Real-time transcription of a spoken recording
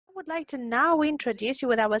would like to now introduce you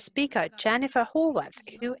with our speaker, Jenifer Horvath,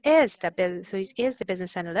 who is the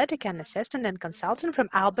business analytic and assistant and consultant from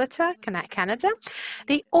Alberta, Canada,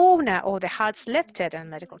 the owner of the Hearts Lifted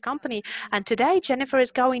analytical company. And today, Jenifer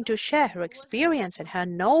is going to share her experience and her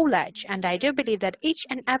knowledge. And I do believe that each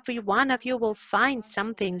and every one of you will find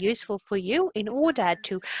something useful for you in order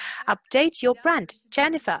to update your brand.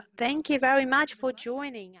 Jenifer, thank you very much for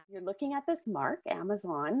joining. You're looking at this mark,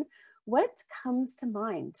 Amazon. What comes to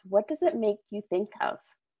mind? What does it make you think of?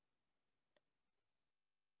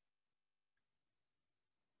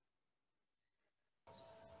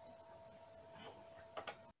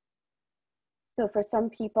 So for some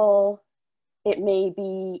people, it may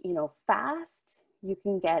be, fast. You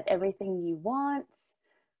can get everything you want.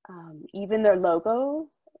 Even their logo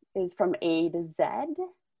is from A to Z.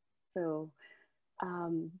 So,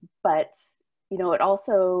 but, it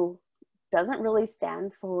also doesn't really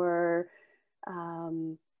stand for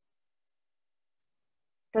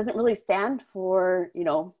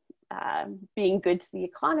being good to the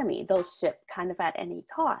economy. They'll ship kind of at any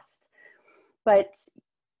cost. But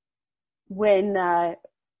when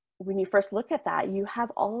you first look at that, you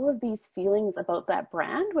have all of these feelings about that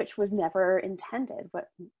brand, which was never intended, but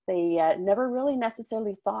they never really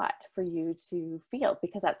necessarily thought for you to feel,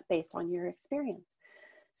 because that's based on your experience.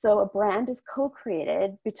 So a brand is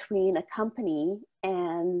co-created between a company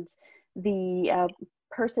and the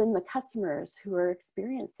the customers who are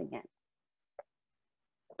experiencing it.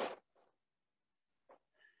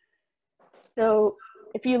 So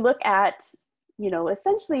if you look at,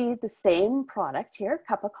 essentially the same product here,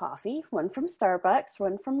 cup of coffee, one from Starbucks,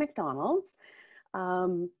 one from McDonald's,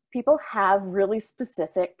 people have really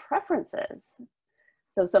specific preferences.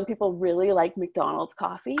 So some people really like McDonald's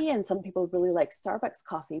coffee and some people really like Starbucks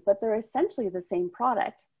coffee, but they're essentially the same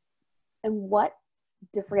product. And what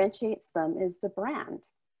differentiates them is the brand.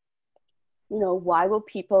 Why will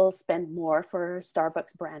people spend more for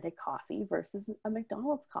Starbucks branded coffee versus a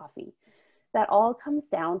McDonald's coffee? That all comes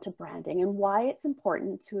down to branding and why it's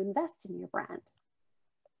important to invest in your brand.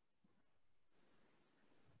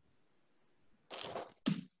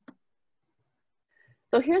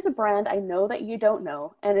 So here's a brand I know that you don't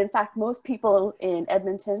know. And in fact, most people in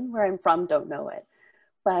Edmonton, where I'm from, don't know it.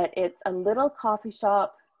 But it's a little coffee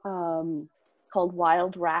shop called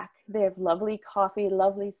Wild Rack. They have lovely coffee,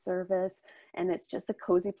 lovely service, and it's just a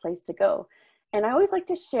cozy place to go. And I always like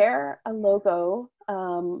to share a logo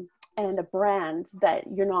and a brand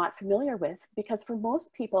that you're not familiar with, because for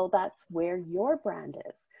most people, that's where your brand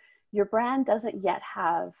is. Your brand doesn't yet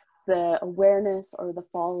have the awareness or the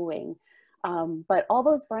following. But all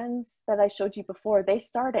those brands that I showed you before, they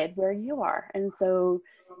started where you are. And so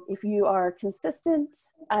if you are consistent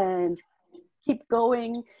and keep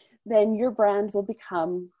going, then your brand will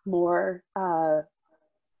become more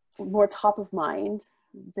top of mind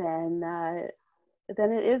than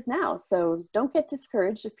it is now. So don't get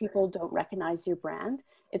discouraged if people don't recognize your brand.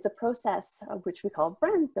 It's a process which we call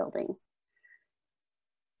brand building.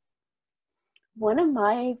 One of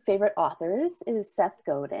my favorite authors is Seth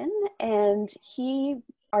Godin, and he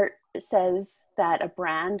says that a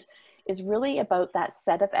brand is really about that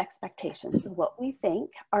set of expectations. So what we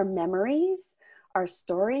think, our memories, our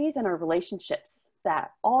stories, and our relationships,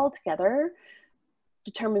 that all together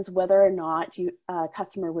determines whether or not a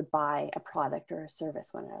customer would buy a product or a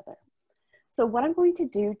service one another. So what I'm going to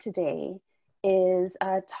do today is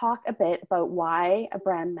talk a bit about why a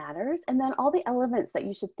brand matters, and then all the elements that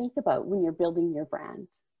you should think about when you're building your brand.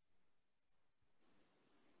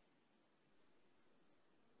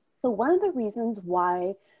 So one of the reasons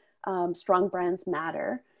why strong brands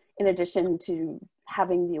matter, in addition to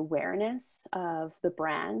having the awareness of the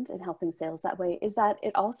brand and helping sales that way, is that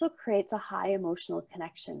it also creates a high emotional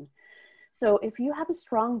connection. So if you have a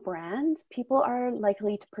strong brand, people are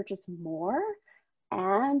likely to purchase more,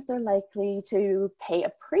 and they're likely to pay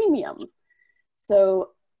a premium.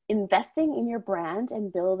 So investing in your brand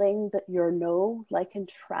and building your know, like, and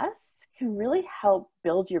trust can really help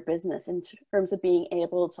build your business in terms of being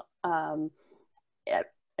able to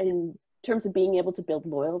build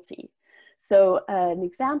loyalty. So an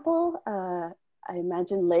example, I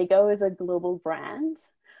imagine Lego is a global brand.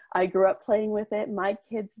 I grew up playing with it, my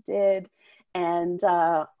kids did. And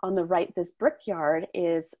on the right, this Brickyard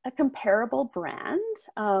is a comparable brand,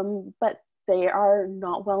 but they are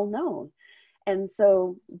not well known. And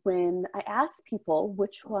so when I ask people,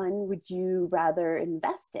 which one would you rather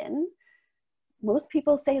invest in? Most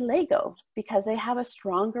people say Lego, because they have a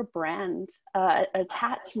stronger brand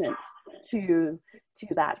attachment to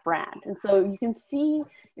that brand. And so you can see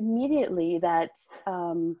immediately that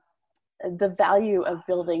the value of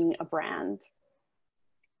building a brand.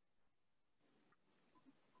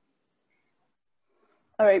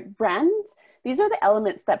 All right, brands. These are the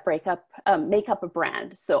elements that make up a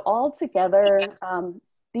brand. So all together,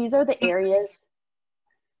 these are the areas.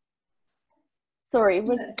 Sorry,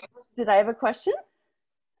 did I have a question?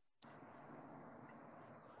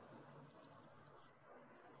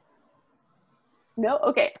 No?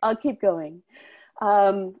 Okay, I'll keep going.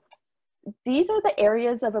 These are the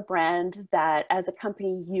areas of a brand that as a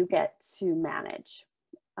company you get to manage.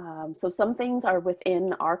 So some things are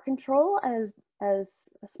within our control as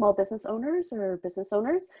small business owners or business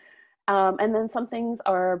owners. And then some things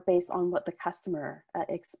are based on what the customer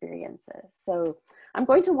experiences. So I'm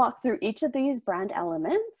going to walk through each of these brand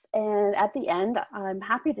elements, and at the end, I'm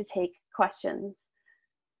happy to take questions.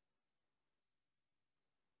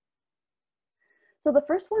 So the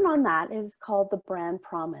first one on that is called the brand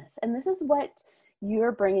promise. And this is what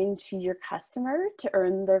you're bringing to your customer to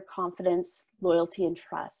earn their confidence, loyalty, and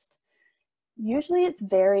trust. Usually it's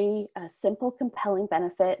very simple, compelling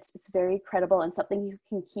benefit. It's very credible and something you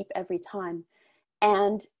can keep every time.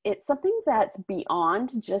 And it's something that's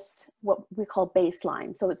beyond just what we call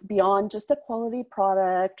baseline. So it's beyond just a quality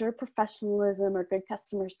product or professionalism or good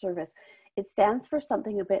customer service. It stands for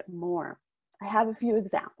something a bit more. I have a few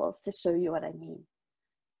examples to show you what I mean.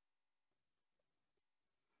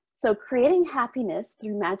 So creating happiness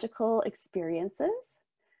through magical experiences.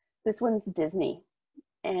 This one's Disney.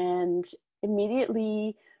 And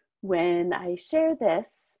immediately when I share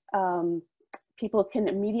this, people can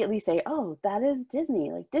immediately say, oh, that is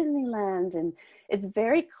Disney, like Disneyland. And it's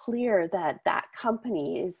very clear that that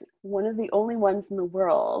company is one of the only ones in the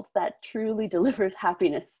world that truly delivers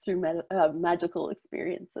happiness through magical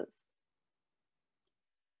experiences.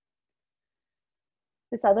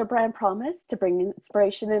 This other brand promise to bring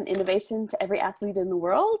inspiration and innovation to every athlete in the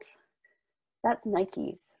world, that's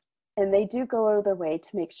Nike's. And they do go out of their way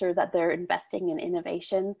to make sure that they're investing in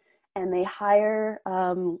innovation, and they hire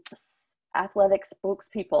athletic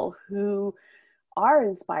spokespeople who are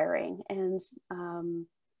inspiring and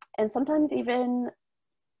sometimes even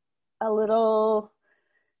a little,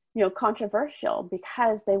 controversial,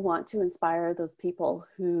 because they want to inspire those people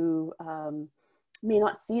who may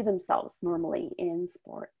not see themselves normally in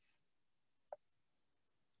sports.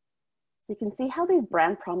 So you can see how these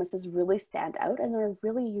brand promises really stand out and are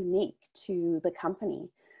really unique to the company.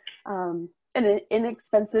 An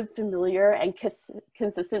inexpensive, familiar, and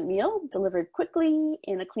consistent meal delivered quickly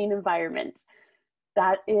in a clean environment.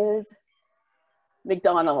 That is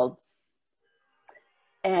McDonald's.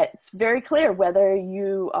 And it's very clear whether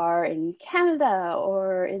you are in Canada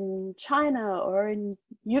or in China or in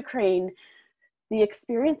Ukraine, the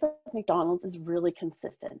experience of McDonald's is really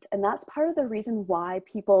consistent. And that's part of the reason why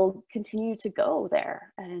people continue to go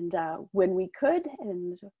there. And when we could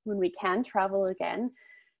and when we can travel again,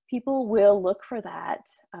 people will look for that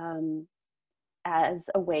as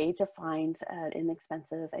a way to find an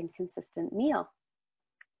inexpensive and consistent meal.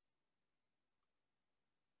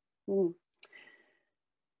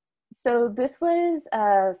 So this was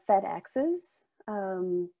FedEx's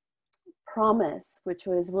promise, which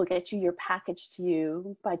was, we'll get you your package to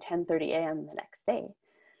you by 10:30 a.m. the next day.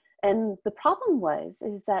 And the problem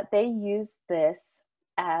is that they used this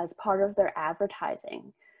as part of their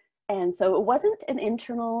advertising. And so it wasn't an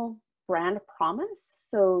internal brand promise.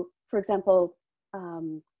 So for example,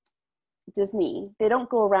 Disney, they don't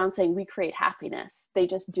go around saying we create happiness. They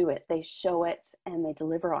just do it. They show it and they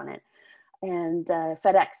deliver on it. And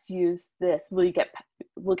FedEx used this, we'll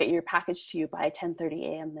get your package to you by 10:30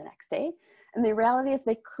 a.m. the next day. And the reality is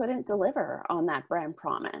they couldn't deliver on that brand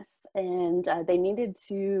promise. And they needed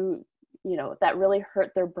to, that really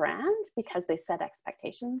hurt their brand because they set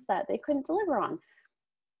expectations that they couldn't deliver on.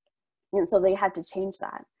 And so they had to change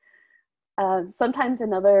that. Sometimes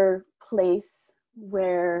another place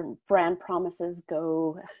where brand promises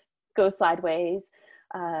go sideways,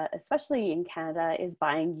 especially in Canada, is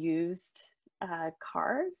buying used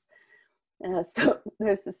cars. So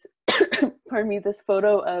there's this, pardon me, this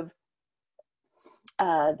photo of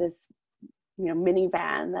this,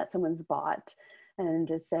 minivan that someone's bought,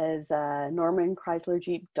 and it says, Norman Chrysler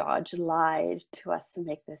Jeep Dodge lied to us to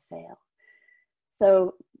make this sale.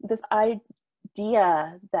 So this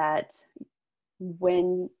idea that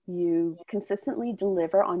when you consistently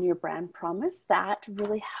deliver on your brand promise, that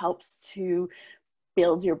really helps to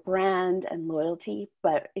build your brand and loyalty.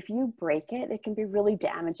 But if you break it, it can be really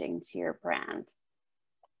damaging to your brand.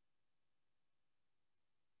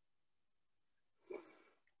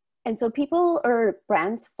 And so people or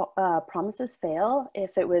brands promises fail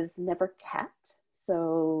if it was never kept.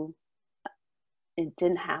 So it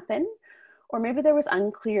didn't happen, or maybe there was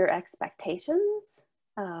unclear expectations.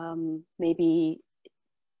 Maybe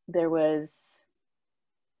there was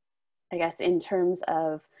I guess in terms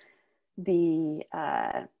of the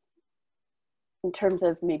in terms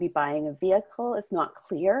of maybe buying a vehicle, it's not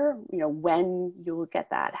clear, you know, when you'll get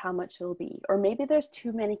that, how much it'll be, or maybe there's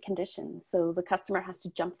too many conditions. So the customer has to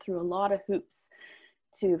jump through a lot of hoops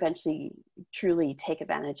to eventually truly take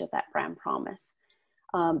advantage of that brand promise.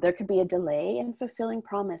 There could be a delay in fulfilling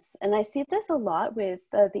promise. And I see this a lot with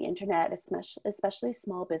the internet, especially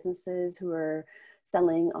small businesses who are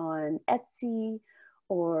selling on Etsy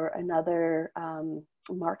or another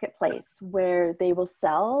marketplace, where they will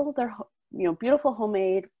sell their beautiful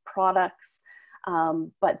homemade products,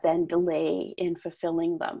 but then delay in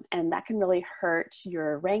fulfilling them. And that can really hurt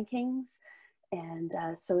your rankings. And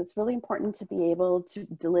so it's really important to be able to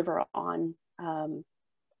deliver on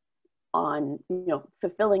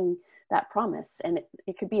fulfilling that promise. And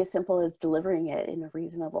it could be as simple as delivering it in a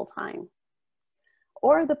reasonable time.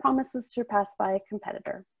 Or the promise was surpassed by a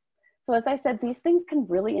competitor. So as I said, these things can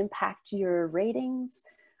really impact your ratings.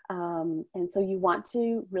 And so you want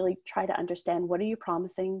to really try to understand, what are you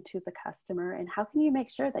promising to the customer and how can you make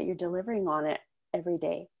sure that you're delivering on it every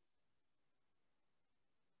day?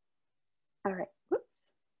 All right, whoops,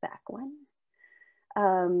 back one.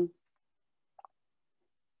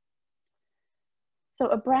 So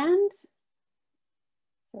a brand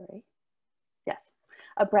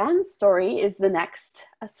story is the next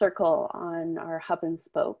circle on our hub and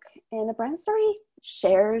spoke. And a brand story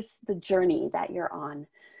shares the journey that you're on.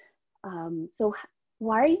 So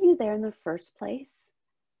why are you there in the first place?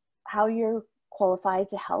 How you're qualified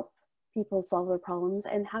to help people solve their problems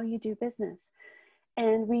and how you do business.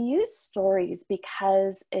 And we use stories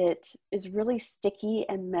because it is really sticky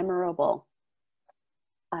and memorable.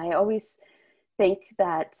 I always think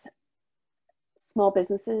that small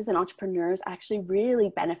businesses and entrepreneurs actually really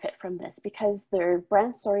benefit from this because their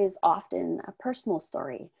brand story is often a personal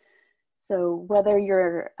story. So whether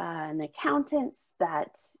you're an accountant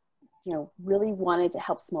that really wanted to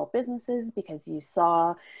help small businesses because you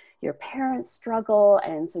saw your parents struggle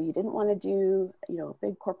and so you didn't want to do a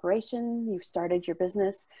big corporation, you started your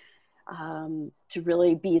business to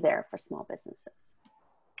really be there for small businesses.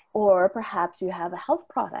 Or perhaps you have a health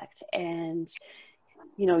product and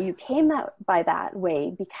you came by that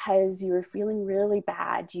way because you were feeling really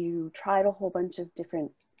bad. You tried a whole bunch of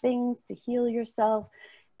different things to heal yourself,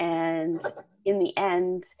 and in the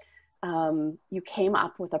end you came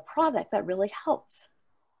up with a product that really helped,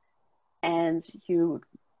 and you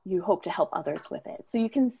hope to help others with it. So you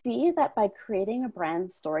can see that by creating a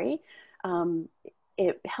brand story,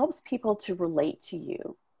 it helps people to relate to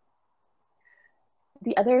you.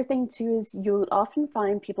 The other thing too is you'll often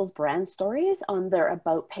find people's brand stories on their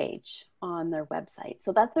about page on their website.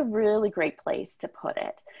 So that's a really great place to put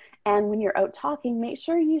it. And when you're out talking, make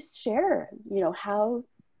sure you share, how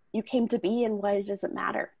you came to be and why does it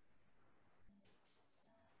matter.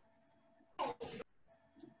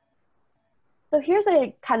 So here's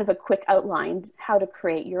a kind of a quick outline how to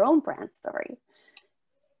create your own brand story.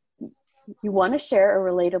 You want to share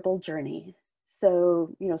a relatable journey.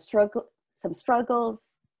 So, some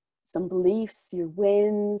struggles, some beliefs, your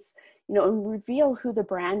wins, and reveal who the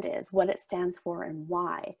brand is, what it stands for and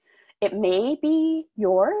why. It may be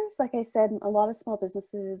yours. Like I said, a lot of small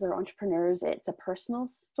businesses or entrepreneurs, it's a personal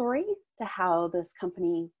story to how this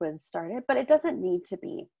company was started, but it doesn't need to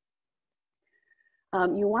be.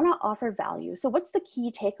 You want to offer value. So what's the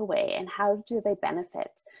key takeaway and how do they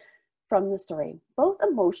benefit from the story, both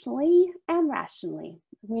emotionally and rationally?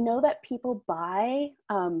 We know that people buy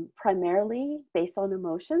primarily based on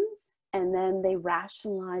emotions, and then they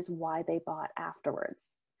rationalize why they bought afterwards.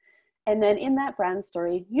 And then in that brand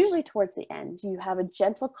story, usually towards the end, you have a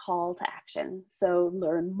gentle call to action. So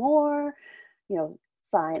learn more,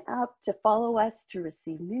 sign up to follow us to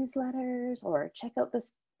receive newsletters, or check out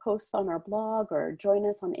this post on our blog, or join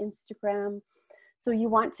us on Instagram. So you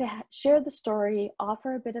want to share the story,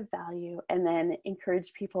 offer a bit of value, and then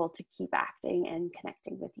encourage people to keep acting and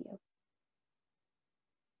connecting with you.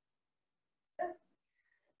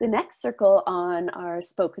 The next circle on our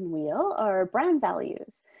spoken wheel are brand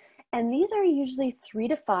values. And these are usually 3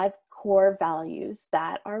 to 5 core values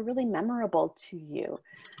that are really memorable to you.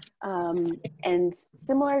 And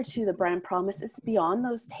similar to the brand promise, it's beyond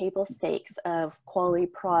those table stakes of quality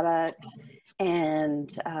product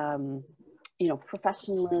and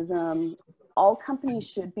professionalism. All companies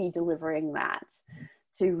should be delivering that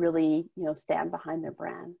to really, stand behind their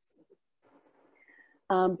brands.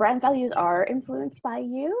 Brand values are influenced by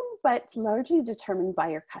you, but largely determined by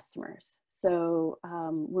your customers. So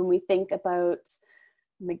when we think about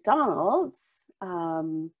McDonald's,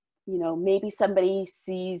 maybe somebody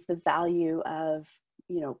sees the value of,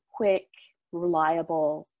 quick,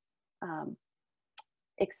 reliable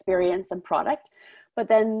experience and product, but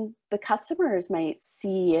then the customers might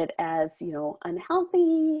see it as, you know,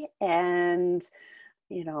 unhealthy and,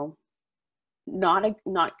 you know,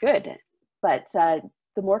 not good. But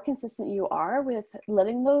the more consistent you are with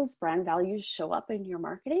letting those brand values show up in your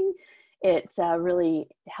marketing, it really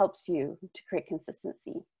helps you to create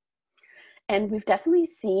consistency. And we've definitely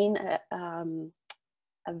seen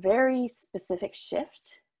a very specific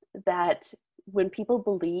shift that when people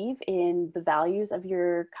believe in the values of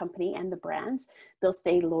your company and the brand, they'll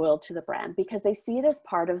stay loyal to the brand because they see it as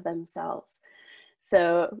part of themselves.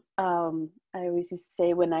 So I always used to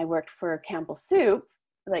say when I worked for Campbell Soup,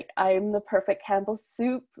 like, I'm the perfect Campbell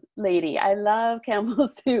Soup lady. I love Campbell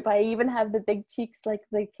Soup. I even have the big cheeks like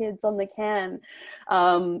the kids on the can.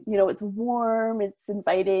 You know, it's warm, it's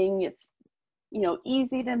inviting, it's, you know,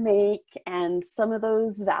 easy to make, and some of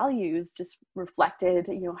those values just reflected,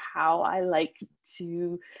 you know, how I like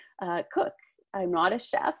to cook. I'm not a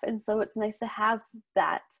chef, and so it's nice to have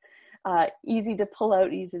that easy to pull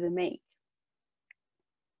out, easy to make.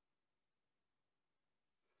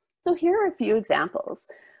 So here are a few examples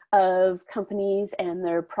of companies and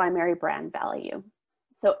their primary brand value.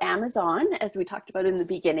 So Amazon, as we talked about in the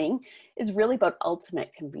beginning, is really about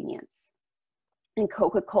ultimate convenience. And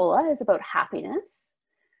Coca-Cola is about happiness.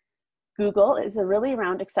 Google is really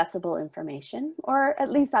around accessible information, or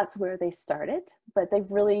at least that's where they started, but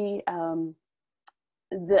they've really,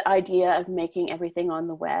 the idea of making everything on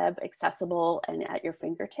the web accessible and at your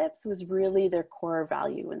fingertips was really their core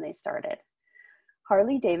value when they started.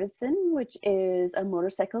 Harley Davidson, which is a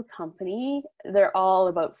motorcycle company, they're all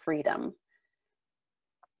about freedom.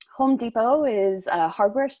 Home Depot is a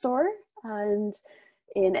hardware store and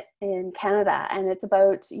in Canada, and it's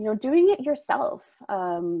about, you know, doing it yourself.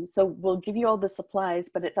 So we'll give you all the supplies,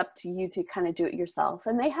 but it's up to you to kind of do it yourself.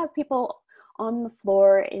 And they have people on the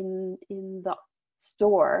floor in the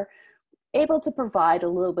store able to provide a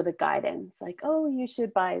little bit of guidance, like, oh, you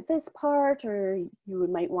should buy this part, or you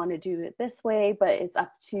might want to do it this way, but it's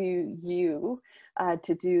up to you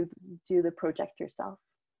to do the project yourself.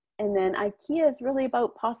 And then IKEA is really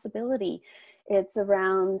about possibility. It's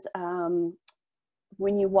around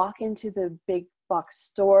when you walk into the big box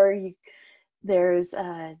store, there's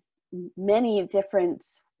many different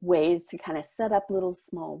ways to kind of set up little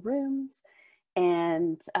small rooms.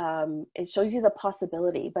 And it shows you the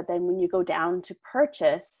possibility, but then when you go down to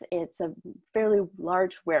purchase, it's a fairly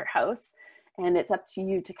large warehouse, and it's up to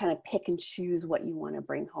you to kind of pick and choose what you want to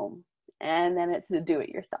bring home, and then it's to do it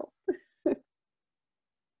yourself.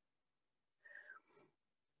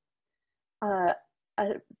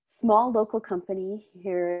 A small local company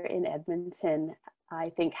here in Edmonton, I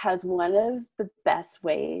think, has one of the best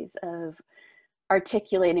ways of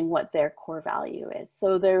articulating what their core value is.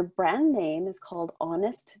 So their brand name is called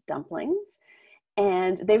Honest Dumplings,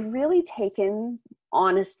 and they've really taken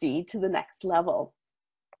honesty to the next level.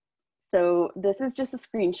 So this is just a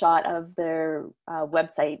screenshot of their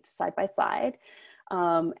website side by side.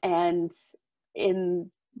 And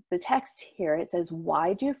in the text here, it says,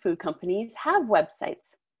 why do food companies have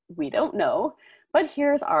websites? We don't know, but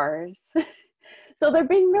here's ours. So they're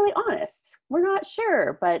being really honest. We're not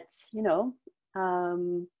sure, but, you know,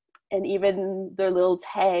 and even their little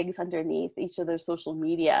tags underneath each of their social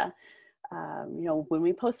media. You know, when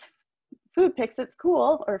we post food pics, it's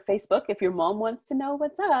cool, or Facebook, if your mom wants to know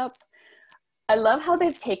what's up. I love how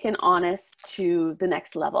they've taken honest to the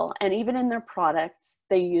next level. And even in their products,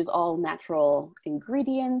 they use all natural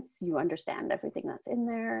ingredients. You understand everything that's in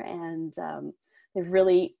there. And they've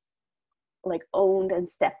really like owned and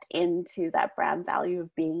stepped into that brand value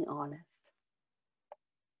of being honest.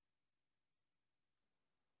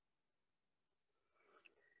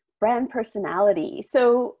 Brand personality.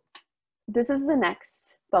 So this is the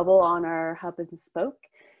next bubble on our hub and spoke.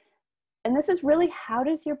 And this is really, how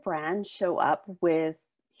does your brand show up with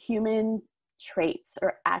human traits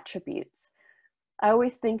or attributes? I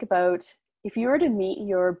always think about, if you were to meet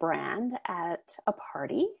your brand at a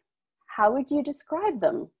party, how would you describe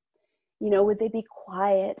them? You know, would they be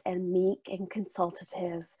quiet and meek and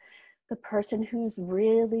consultative, the person who's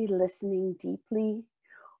really listening deeply?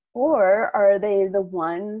 Or are they the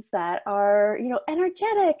ones that are, you know,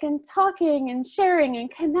 energetic and talking and sharing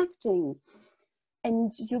and connecting?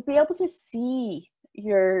 And you'll be able to see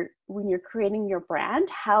when you're creating your brand,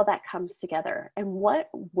 how that comes together and what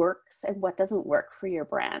works and what doesn't work for your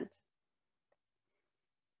brand.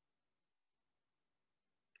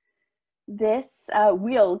 This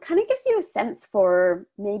wheel kind of gives you a sense for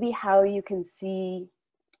maybe how you can see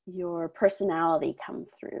your personality come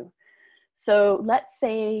through. So let's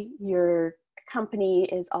say your company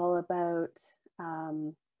is all about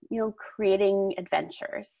creating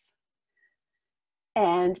adventures.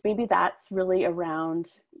 And maybe that's really around,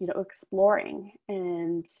 exploring.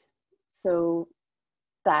 And so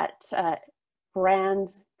that brand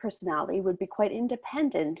personality would be quite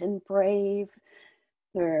independent and brave.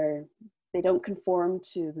 They don't conform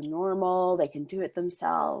to the normal, they can do it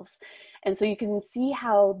themselves. And so you can see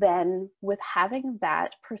how then with having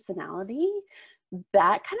that personality,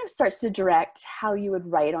 that kind of starts to direct how you would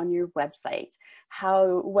write on your website,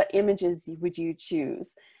 what images would you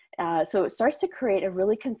choose. So it starts to create a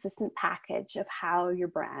really consistent package of how your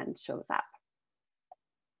brand shows up.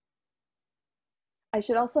 I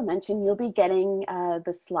should also mention you'll be getting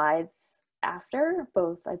the slides after,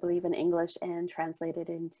 both I believe in English and translated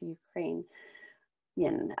into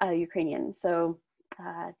Ukrainian. So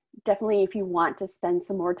definitely if you want to spend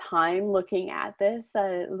some more time looking at this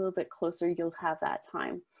a little bit closer, you'll have that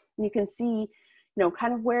time. And you can see,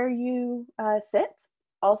 kind of where you sit.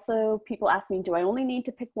 Also, people ask me, do I only need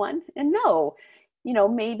to pick one? And no,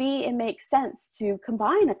 maybe it makes sense to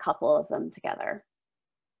combine a couple of them together.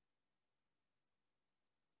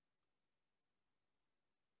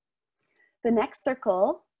 The next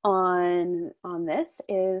circle on this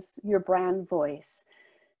is your brand voice.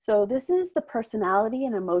 So this is the personality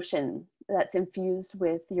and emotion that's infused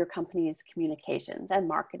with your company's communications and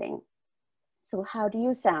marketing. So how do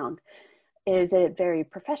you sound? Is it very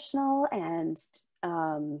professional and,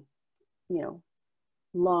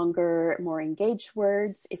 longer, more engaged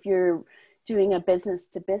words? If you're doing a business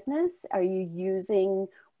to business, are you using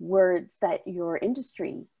words that your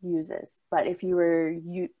industry uses? But if you were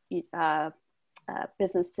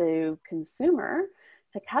business to consumer,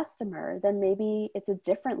 to customer, then maybe it's a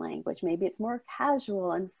different language. Maybe it's more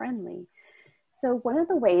casual and friendly. So one of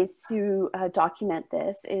the ways to document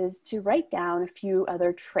this is to write down a few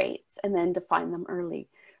other traits and then define them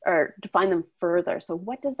further. So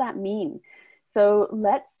what does that mean? So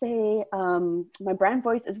let's say my brand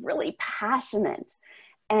voice is really passionate.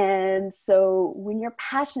 And so when you're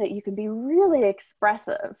passionate, you can be really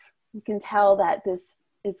expressive. You can tell that this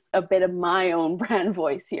is a bit of my own brand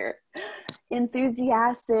voice here.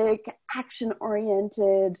 Enthusiastic,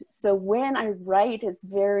 action-oriented. So when I write, it's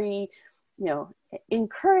very,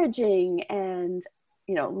 encouraging and,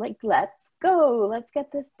 like, let's go, let's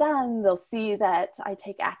get this done. They'll see that I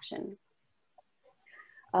take action.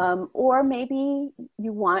 Or maybe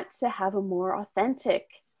you want to have a more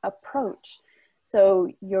authentic approach. So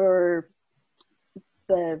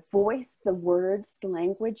the voice, the words, the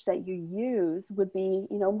language that you use would be,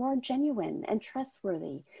 more genuine and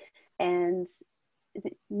trustworthy, and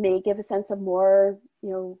it may give a sense of more,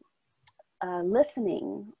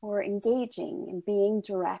 listening or engaging and being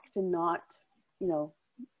direct and not,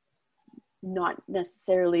 not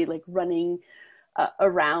necessarily like running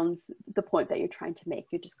around the point that you're trying to make.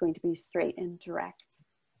 You're just going to be straight and direct.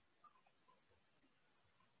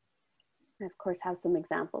 I, of course, have some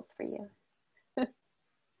examples for you.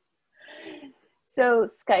 So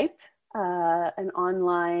Skype, an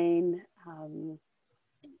online,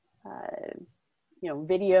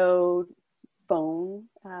 video phone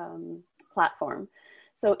platform.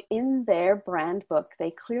 So in their brand book,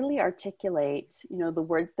 they clearly articulate, the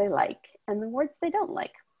words they like and the words they don't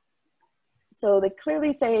like. So they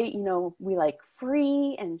clearly say, we like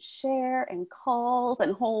free and share and calls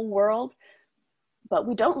and whole world, but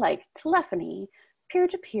we don't like telephony,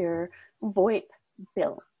 peer-to-peer, VoIP,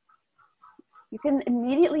 bill. You can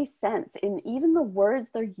immediately sense in even the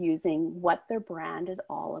words they're using what their brand is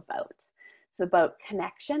all about. It's about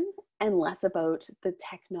connection and less about the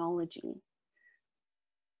technology.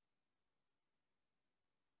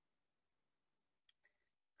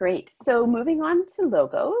 Great, so moving on to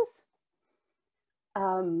logos.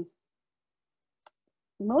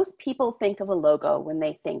 Most people think of a logo when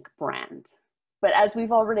they think brand, but as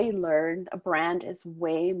we've already learned, a brand is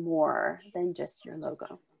way more than just your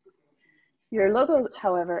logo. Your logo,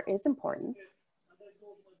 however, is important.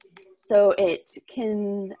 So it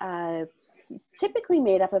can, it's typically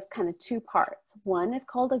made up of kind of two parts. One is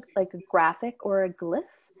called a graphic or a glyph.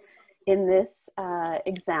 In this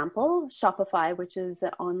example, Shopify, which is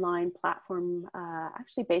an online platform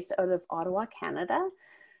actually based out of Ottawa, Canada,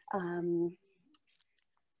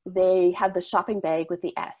 they have the shopping bag with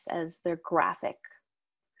the S as their graphic.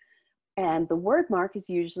 And the word mark is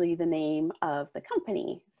usually the name of the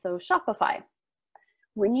company, so Shopify.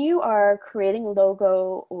 When you are creating a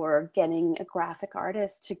logo or getting a graphic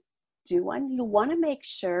artist to do one, you want to make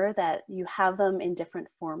sure that you have them in different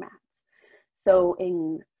formats. So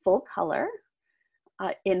in full color,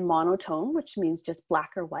 in monotone, which means just black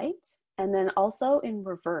or white, and then also in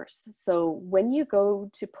reverse. So when you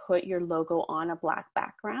go to put your logo on a black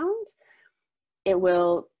background, it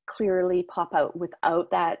will clearly pop out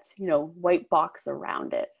without that, you know, white box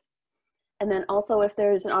around it. And then also if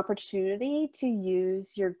there's an opportunity to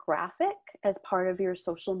use your graphic as part of your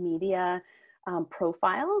social media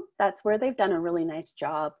profile, that's where they've done a really nice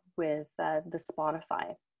job with the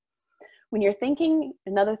Spotify. When you're thinking,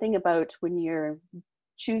 another thing about when you're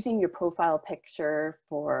choosing your profile picture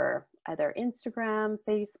for either Instagram,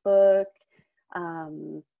 Facebook,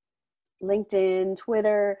 LinkedIn,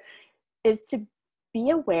 Twitter, is to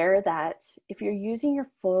be aware that if you're using your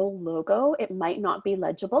full logo, it might not be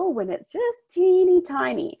legible when it's just teeny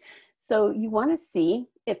tiny. So you want to see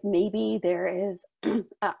if maybe there is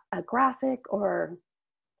a graphic or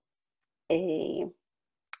a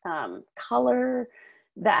color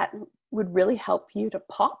that would really help you to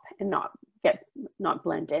pop and not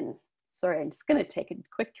blend in. Sorry, I'm just going to take a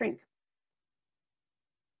quick drink.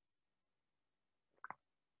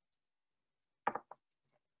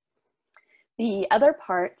 The other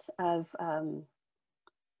part of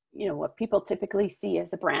you know, what people typically see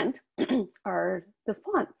as a brand are the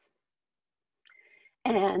fonts.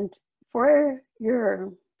 And for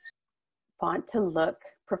your font to look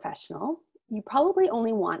professional, you probably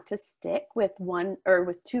only want to stick with one or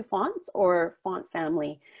with two fonts or font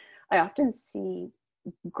family. I often see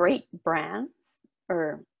great brands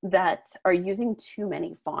that are using too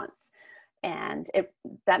many fonts, and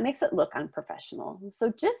that makes it look unprofessional.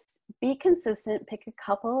 So just be consistent, pick a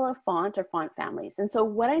couple of font or font families. And so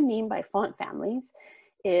what I mean by font families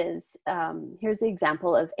is, here's the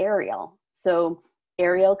example of Arial. So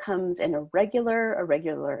Arial comes in a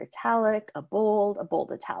regular italic, a bold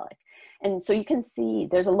italic. And so you can see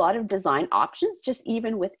there's a lot of design options just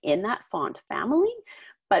even within that font family,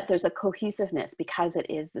 but there's a cohesiveness because it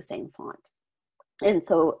is the same font. And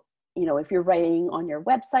so, you know, if you're writing on your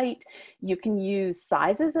website, you can use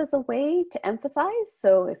sizes as a way to emphasize.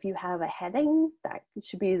 So if you have a heading, that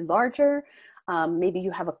should be larger. Maybe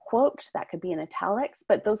you have a quote that could be in italics,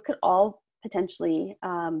 but those could all potentially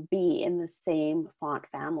be in the same font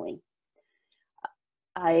family.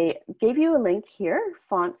 I gave you a link here,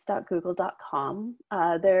 fonts.google.com.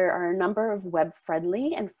 There are a number of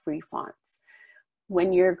web-friendly and free fonts.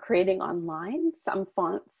 When you're creating online, some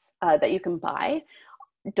fonts that you can buy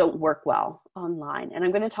don't work well online. And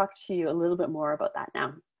I'm going to talk to you a little bit more about that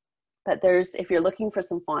now. But if you're looking for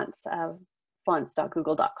some fonts,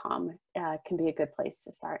 fonts.google.com can be a good place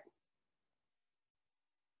to start.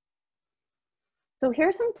 So here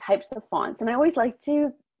are some types of fonts, and I always like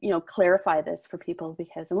to, you know, clarify this for people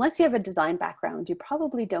because unless you have a design background, you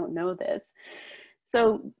probably don't know this.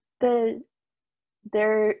 So the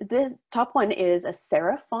top one is a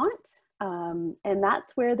serif font, and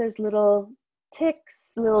that's where there's little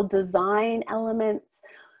ticks, little design elements.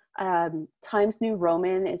 Times New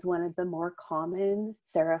Roman is one of the more common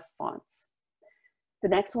serif fonts. The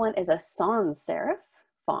next one is a sans serif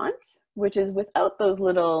font, which is without those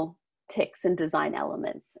little ticks and design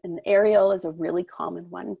elements. And Arial is a really common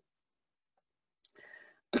one.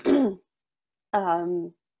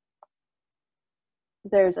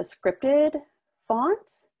 There's a scripted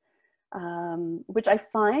font, which I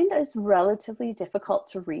find is relatively difficult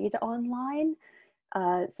to read online.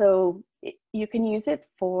 So you can use it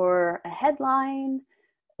for a headline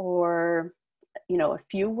or, you know, a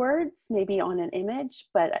few words maybe on an image,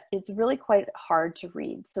 but it's really quite hard to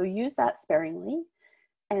read. So use that sparingly.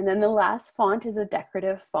 And then the last font is a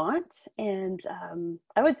decorative font. And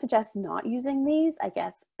I would suggest not using these, I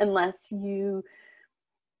guess, unless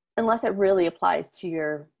it really applies to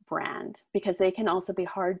your brand, because they can also be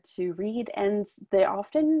hard to read and they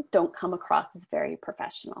often don't come across as very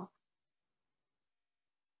professional.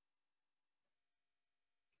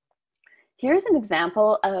 Here's an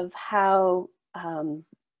example of how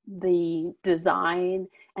the design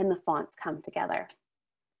and the fonts come together.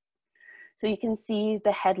 So you can see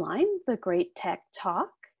the headline, The Great Tech Talk,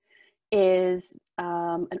 is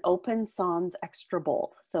an open sans extra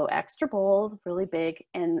bold. So extra bold, really big,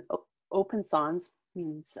 and open sans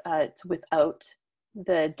means it's without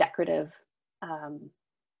the decorative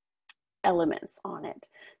elements on it.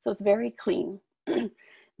 So it's very clean.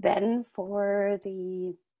 Then for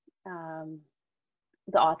the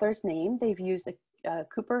author's name, they've used a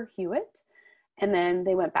Cooper Hewitt, and then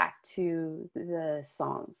they went back to the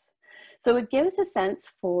sans. So it gives a sense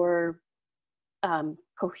for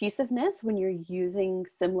cohesiveness when you're using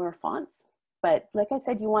similar fonts. But like I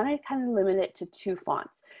said, you want to kind of limit it to two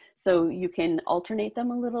fonts. So you can alternate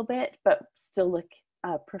them a little bit, but still look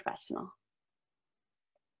professional.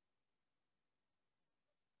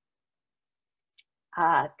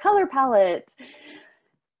 Color palette,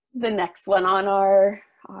 the next one on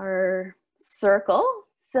our circle.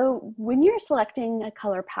 So when you're selecting a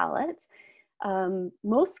color palette,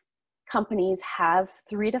 most companies have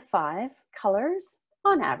 3 to 5 colors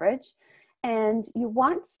on average, and you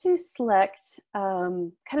want to select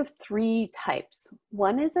kind of 3 types.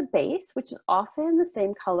 One is a base, which is often the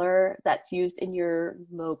same color that's used in your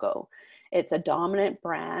logo. It's a dominant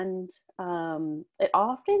brand. It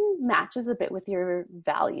often matches a bit with your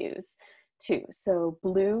values too. So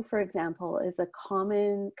blue, for example, is a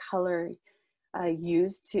common color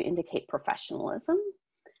used to indicate professionalism.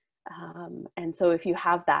 And so if you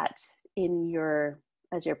have that in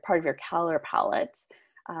as your part of your color palette,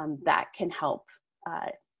 that can help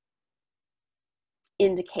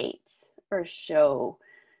indicate or show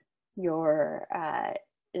your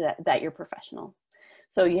that you're professional.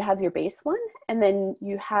 So you have your base one, and then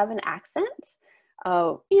you have an accent.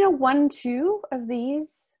 1, 2 of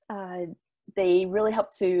these, they really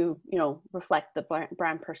help to, reflect the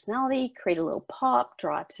brand personality, create a little pop,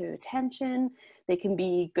 draw to attention. They can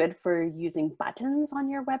be good for using buttons on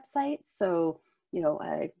your website. So,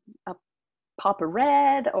 a pop of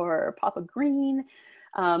red or a pop of green,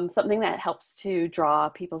 something that helps to draw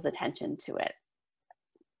people's attention to it.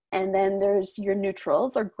 And then there's your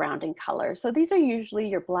neutrals or grounding colors. So these are usually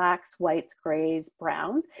your blacks, whites, grays,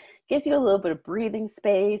 browns. Gives you a little bit of breathing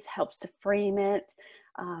space, helps to frame it.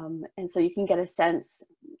 And so you can get a sense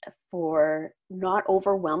for not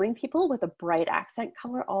overwhelming people with a bright accent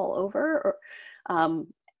color all over.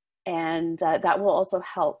 And that will also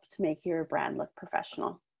help to make your brand look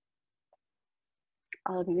professional.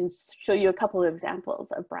 I'll even show you a couple of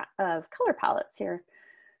examples of color palettes here.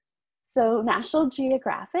 So National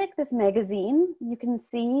Geographic, this magazine, you can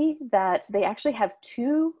see that they actually have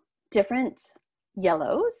 2 different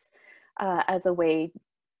yellows as a way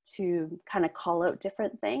to kind of call out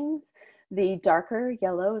different things. The darker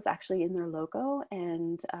yellow is actually in their logo,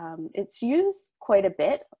 and it's used quite a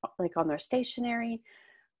bit, like on their stationery,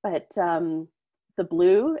 but the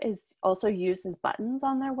blue is also used as buttons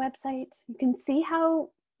on their website. You can see how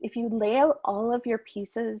if you lay out all of your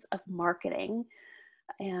pieces of marketing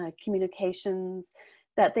and communications,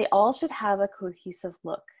 that they all should have a cohesive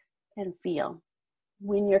look and feel.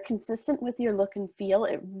 When you're consistent with your look and feel,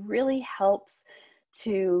 it really helps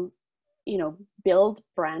to, build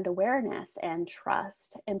brand awareness and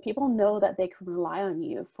trust, and people know that they can rely on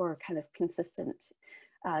you for kind of consistent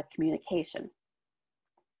communication.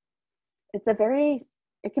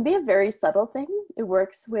 It can be a very subtle thing. It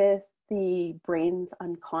works with the brain's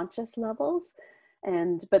unconscious levels,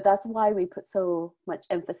 but that's why we put so much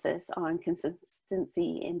emphasis on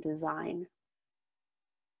consistency in design.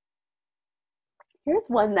 Here's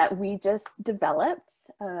one that we just developed.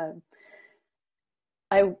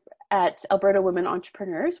 At Alberta Women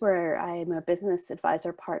Entrepreneurs, where I'm a business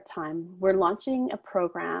advisor part-time, we're launching a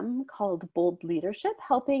program called Bold Leadership,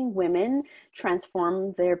 helping women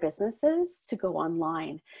transform their businesses to go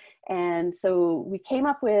online. And so we came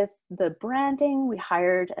up with the branding, we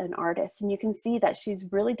hired an artist, and you can see that she's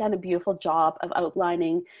really done a beautiful job of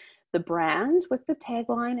outlining the brand with the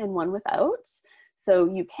tagline and one without. So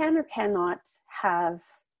you can or cannot have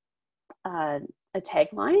a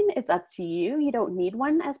tagline. It's up to you. You don't need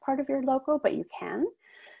one as part of your logo, but you can.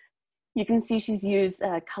 You can see she's used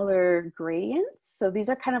color gradients. So these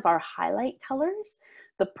are kind of our highlight colors.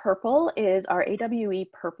 The purple is our AWE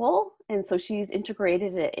purple. And so she's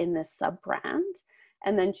integrated it in this sub-brand.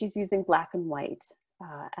 And then she's using black and white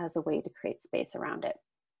as a way to create space around it.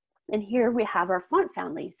 And here we have our font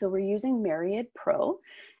family. So we're using Myriad Pro,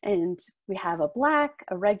 and we have a black,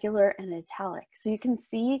 a regular, and an italic. So you can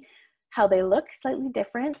see how they look slightly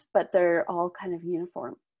different, but they're all kind of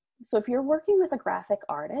uniform. So if you're working with a graphic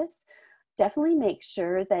artist, definitely make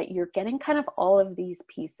sure that you're getting kind of all of these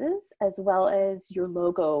pieces, as well as your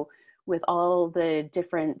logo with all the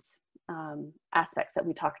different aspects that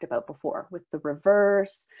we talked about before, with the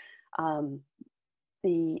reverse,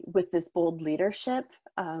 with this Bold Leadership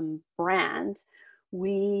brand.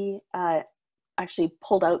 We actually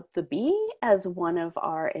pulled out the bee as one of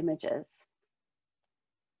our images.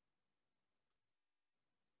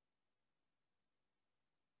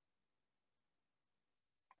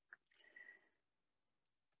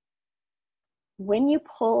 When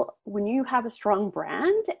you have a strong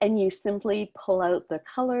brand and you simply pull out the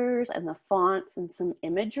colors and the fonts and some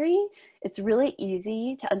imagery, it's really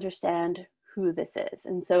easy to understand who this is.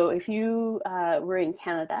 And so if you were in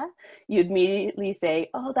Canada, you'd immediately say,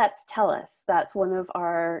 oh, that's TELUS. That's one of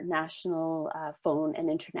our national phone and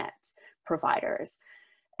internet providers.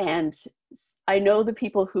 And I know the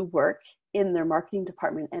people who work in their marketing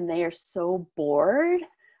department and they are so bored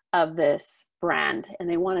of this brand and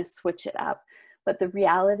they want to switch it up. But the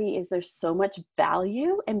reality is there's so much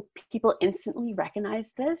value and people instantly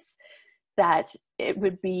recognize this that it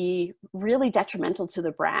would be really detrimental to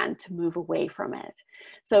the brand to move away from it.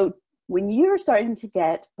 So when you're starting to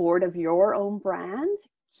get bored of your own brand,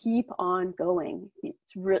 keep on going.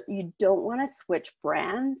 You don't want to switch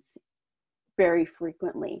brands very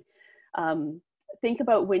frequently. Think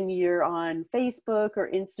about when you're on Facebook or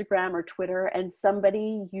Instagram or Twitter and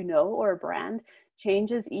somebody you know or a brand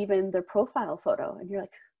changes even their profile photo and you're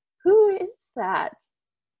like, who is that?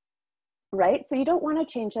 Right? So you don't want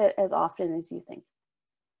to change it as often as you think.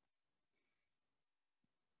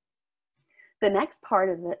 The next part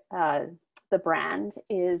of the brand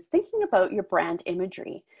is thinking about your brand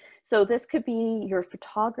imagery. So this could be your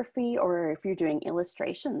photography, or if you're doing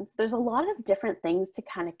illustrations. There's a lot of different things to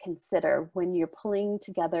kind of consider when you're pulling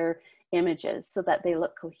together images so that they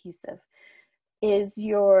look cohesive. Is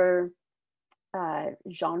your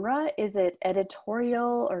genre, is it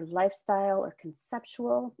editorial or lifestyle or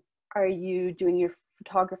conceptual? Are you doing your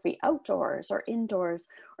photography outdoors or indoors,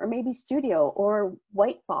 or maybe studio or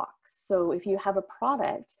white box? So if you have a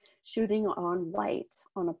product shooting on white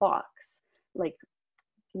on a box, like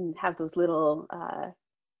you can have those little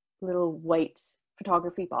white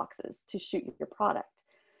photography boxes to shoot your product,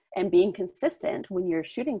 and being consistent when you're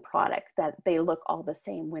shooting product that they look all the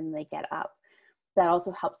same when they get up. That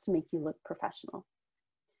also helps to make you look professional.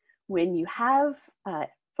 When you have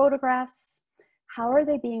photographs, how are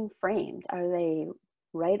they being framed? Are they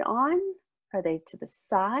right on? Are they to the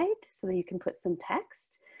side so that you can put some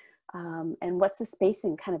text? And what's the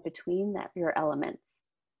spacing kind of between your elements?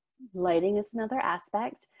 Lighting is another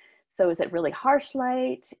aspect. So is it really harsh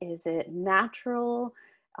light? Is it natural?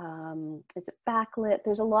 Is it backlit?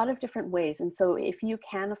 There's a lot of different ways. And so if you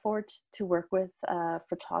can afford to work with a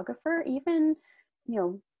photographer, even,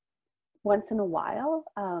 once in a while,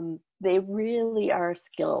 they really are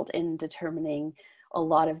skilled in determining a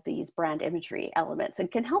lot of these brand imagery elements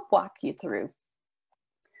and can help walk you through.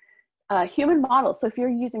 Human models. So if you're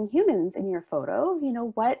using humans in your photo,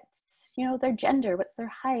 what's, their gender, what's their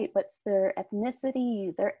height, what's their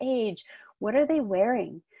ethnicity, their age, what are they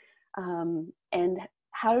wearing? And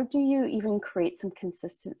how do you even create some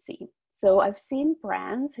consistency? So I've seen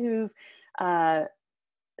brands who've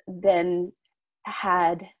then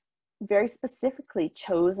had very specifically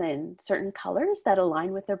chosen certain colors that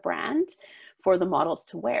align with their brand for the models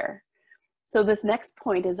to wear. So this next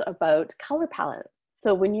point is about color palette.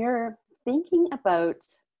 So when you're thinking about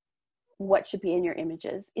what should be in your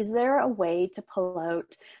images, is there a way to pull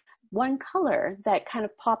out one color that kind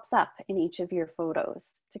of pops up in each of your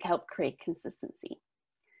photos to help create consistency?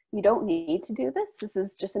 You don't need to do this. This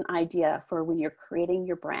is just an idea for when you're creating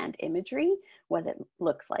your brand imagery, what it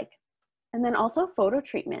looks like. And then also photo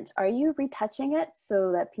treatment. Are you retouching it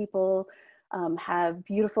so that people have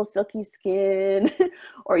beautiful silky skin?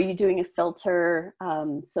 Or are you doing a filter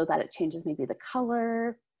so that it changes maybe the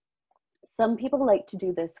color? Some people like to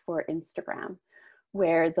do this for Instagram,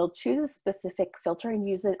 where they'll choose a specific filter and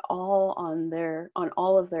use it all on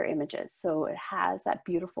all of their images. So it has that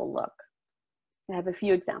beautiful look. I have a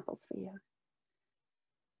few examples for you.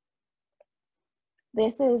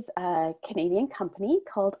 This is a Canadian company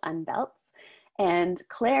called Unbelts, and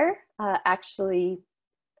Claire actually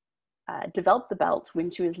developed the belt when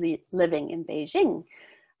she was living in Beijing.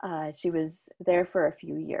 She was there for a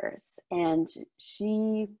few years, and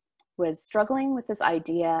she was struggling with this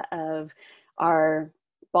idea of our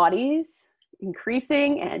bodies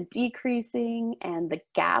increasing and decreasing and the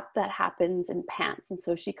gap that happens in pants. And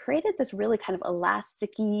so she created this really kind of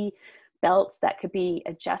elasticy belt that could be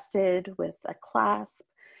adjusted with a clasp,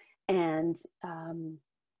 and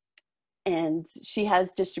she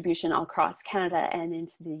has distribution all across Canada and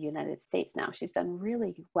into the United States now. She's done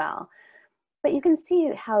really well. But you can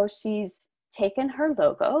see how she's taken her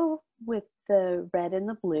logo with the red and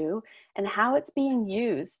the blue and how it's being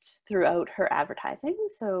used throughout her advertising.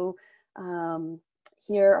 So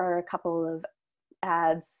here are a couple of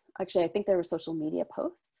ads. Actually, I think they were social media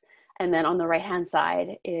posts. And then on the right-hand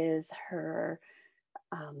side is her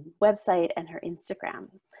website and her Instagram.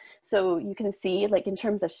 So you can see, like, in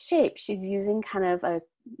terms of shape, she's using kind of a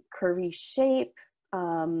curvy shape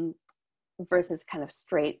versus kind of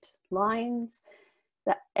straight lines.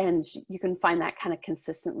 And you can find that kind of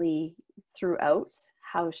consistently throughout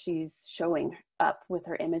how she's showing up with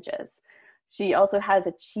her images. She also has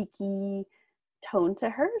a cheeky tone to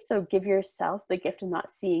her. So give yourself the gift of not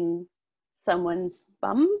seeing someone's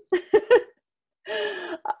bum.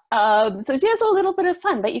 So she has a little bit of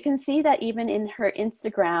fun, but you can see that even in her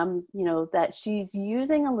Instagram, you know, that she's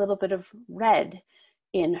using a little bit of red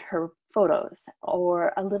in her photos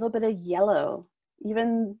or a little bit of yellow.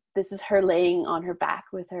 Even this is her laying on her back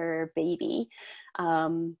with her baby.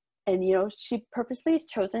 And, you know, she purposely has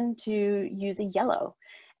chosen to use a yellow.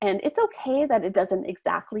 And it's okay that it doesn't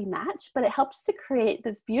exactly match, but it helps to create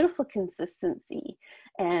this beautiful consistency,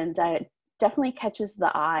 and it definitely catches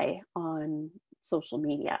the eye on social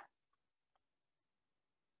media.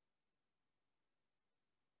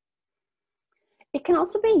 It can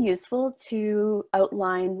also be useful to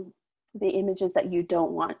outline the images that you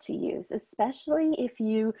don't want to use, especially if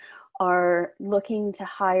you are looking to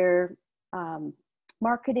hire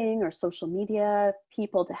marketing or social media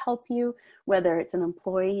people to help you, whether it's an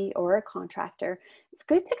employee or a contractor. It's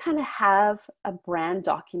good to kind of have a brand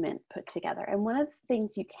document put together. And one of the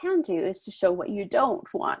things you can do is to show what you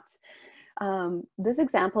don't want. This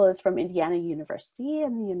example is from Indiana University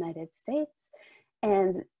in the United States.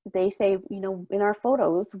 And they say, you know, in our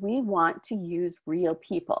photos, we want to use real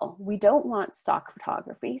people. We don't want stock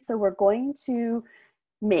photography. So we're going to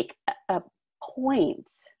make a point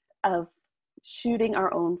of shooting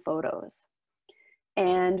our own photos.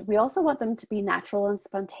 And we also want them to be natural and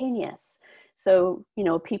spontaneous. So, you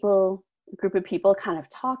know, a group of people kind of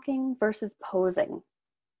talking versus posing.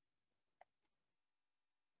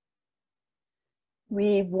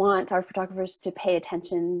 We want our photographers to pay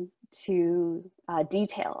attention to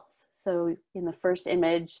details. So in the first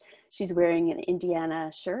image, she's wearing an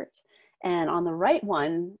Indiana shirt. And on the right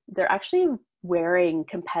one, they're actually wearing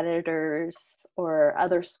competitors or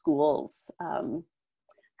other schools'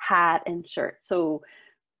 hat and shirt. So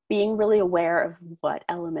being really aware of what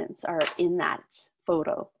elements are in that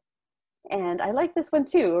photo. And I like this one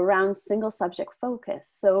too, around single subject focus.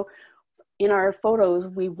 So in our photos,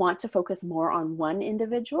 we want to focus more on one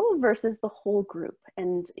individual versus the whole group.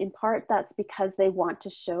 And in part, that's because they want to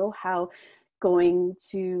show how going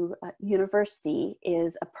to university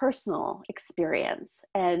is a personal experience,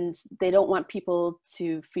 and they don't want people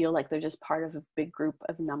to feel like they're just part of a big group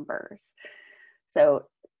of numbers. So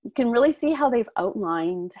you can really see how they've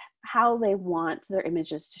outlined how they want their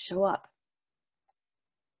images to show up.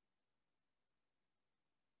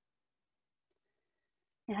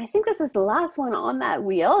 And I think this is the last one on that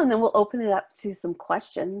wheel, and then we'll open it up to some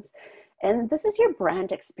questions. And this is your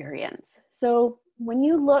brand experience. So when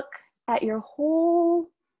you look at your whole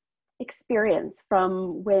experience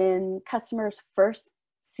from when customers first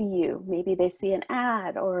see you, maybe they see an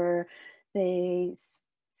ad or they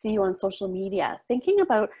see you on social media, thinking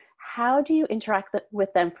about how do you interact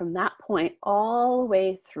with them from that point all the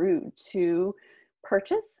way through to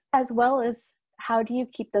purchase, as well as how do you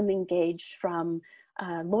keep them engaged from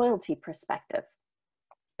loyalty perspective.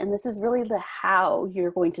 And this is really the how you're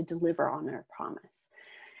going to deliver on their promise.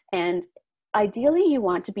 And ideally, you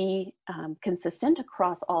want to be consistent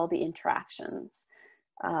across all the interactions.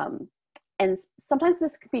 And sometimes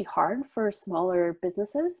this can be hard for smaller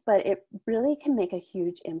businesses, but it really can make a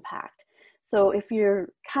huge impact. So if you're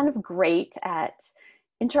kind of great at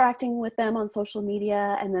interacting with them on social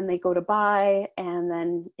media and then they go to buy and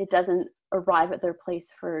then it doesn't arrive at their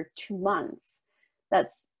place for 2 months,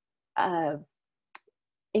 that's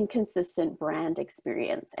inconsistent brand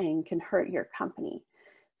experience and can hurt your company.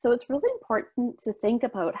 So it's really important to think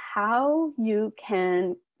about how you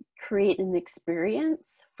can create an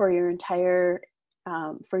experience for your entire,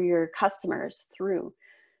 for your customers through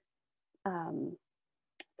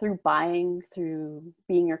buying, through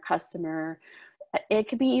being your customer. It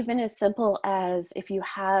could be even as simple as if you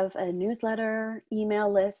have a newsletter,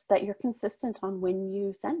 email list, that you're consistent on when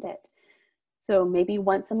you send it. So maybe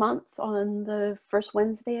once a month on the first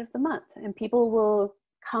Wednesday of the month, and people will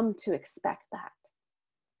come to expect that.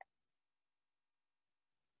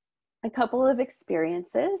 A couple of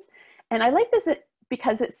experiences, and I like this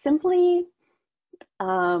because it's simply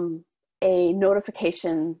a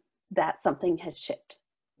notification that something has shipped.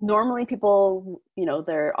 Normally people, you know,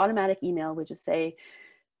 their automatic email would just say,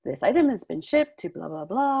 this item has been shipped to blah, blah,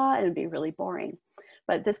 blah, and it'd be really boring.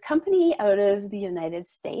 But this company out of the United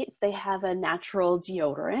States, they have a natural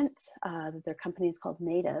deodorant. Their company is called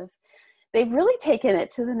Native. They've really taken it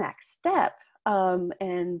to the next step.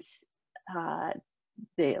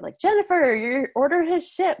 They're like, Jenifer, your order has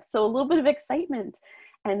shipped. So a little bit of excitement.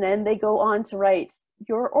 And then they go on to write,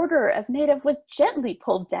 your order of Native was gently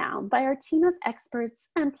pulled down by our team of experts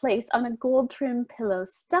and placed on a gold trim pillow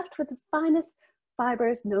stuffed with the finest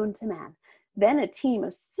fibers known to man. Then a team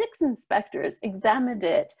of 6 inspectors examined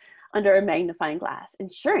it under a magnifying glass,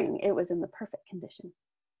 ensuring it was in the perfect condition.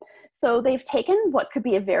 So they've taken what could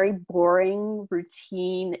be a very boring,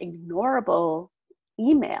 routine, ignorable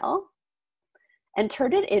email and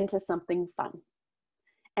turned it into something fun.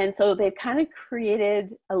 And so they've kind of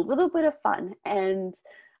created a little bit of fun. And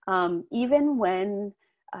even when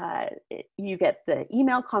you get the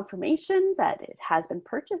email confirmation that it has been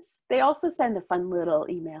purchased, they also send a fun little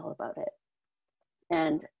email about it.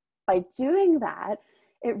 And by doing that,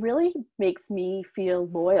 it really makes me feel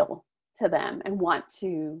loyal to them and want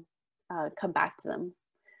to come back to them.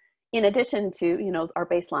 In addition to, you know, our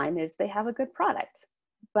baseline is they have a good product.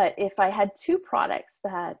 But if I had two products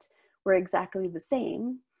that were exactly the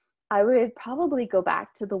same, I would probably go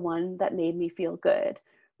back to the one that made me feel good,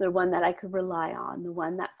 the one that I could rely on, the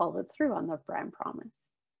one that followed through on the brand promise.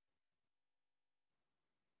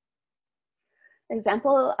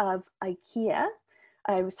 Example of IKEA,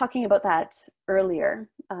 I was talking about that earlier.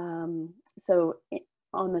 So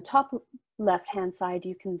on the top left-hand side,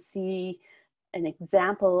 you can see an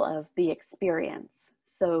example of the experience.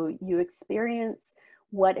 So you experience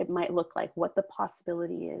what it might look like, what the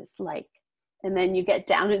possibility is like. And then you get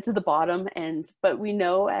down into the bottom but we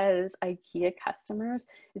know as IKEA customers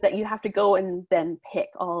is that you have to go and then pick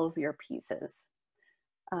all of your pieces.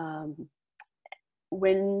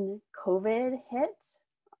 When COVID hit,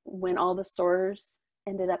 when all the stores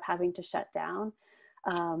ended up having to shut down,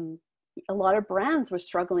 a lot of brands were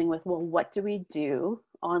struggling with, well, what do we do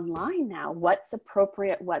online now? What's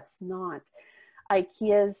appropriate, what's not?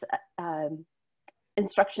 IKEA's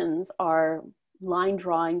instructions are line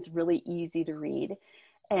drawings, really easy to read.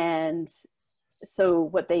 And so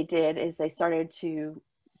what they did is they started to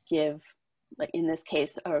give, like in this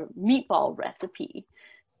case, a meatball recipe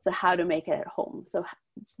to how to make it at home. So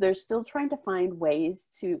they're still trying to find ways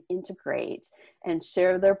to integrate and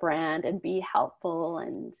share their brand and be helpful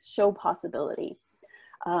and show possibility.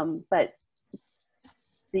 But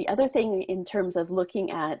the other thing in terms of looking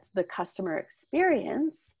at the customer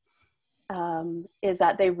experience is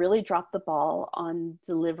that they really dropped the ball on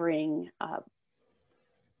delivering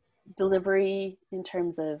delivery in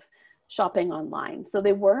terms of shopping online. So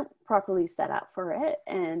they weren't properly set up for it,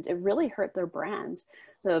 and it really hurt their brand.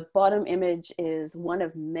 The bottom image is one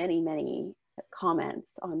of many, many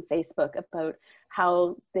comments on Facebook about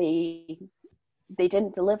how they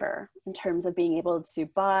didn't deliver in terms of being able to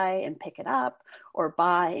buy and pick it up or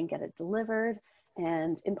buy and get it delivered.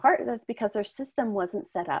 And in part, that's because their system wasn't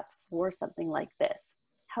set up for something like this.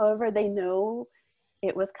 However, they know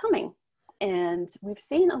it was coming. And we've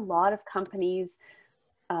seen a lot of companies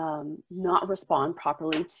not respond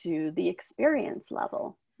properly to the experience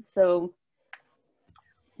level. So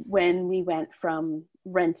when we went from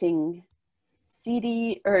renting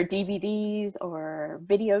CD or DVDs or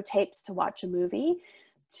videotapes to watch a movie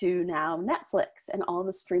to now Netflix and all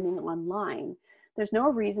the streaming online, there's no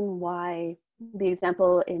reason why, the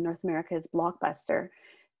example in North America is Blockbuster.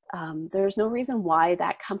 There's no reason why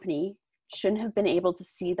that company shouldn't have been able to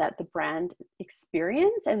see that the brand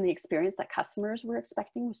experience and the experience that customers were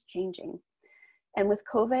expecting was changing. And with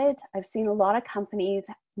COVID, I've seen a lot of companies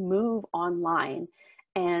move online,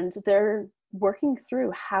 and they're working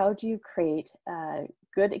through how do you create a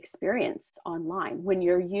good experience online when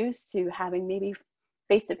you're used to having maybe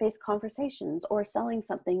face-to-face conversations or selling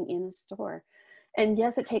something in a store. And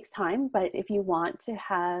yes, it takes time, but if you want to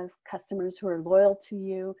have customers who are loyal to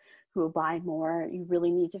you, who will buy more, you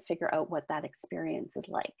really need to figure out what that experience is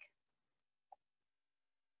like.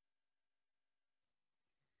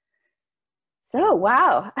 So,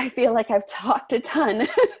 wow, I feel like I've talked a ton.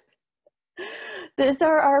 These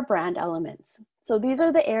are our brand elements. So these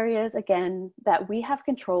are the areas, again, that we have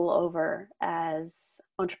control over as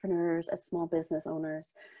entrepreneurs, as small business owners.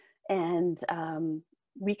 And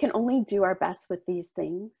we can only do our best with these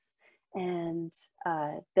things, and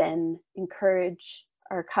then encourage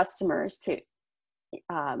our customers to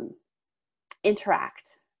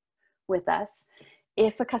interact with us.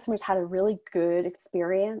 If a customer's had a really good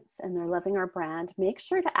experience and they're loving our brand, make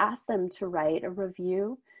sure to ask them to write a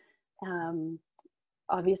review.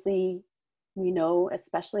 Obviously, we know,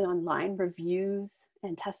 especially online, reviews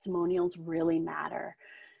and testimonials really matter.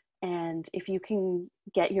 And if you can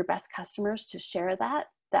get your best customers to share that,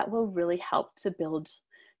 that will really help to build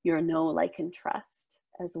your know, like, and trust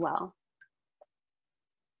as well.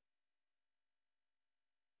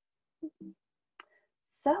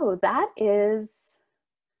 So that is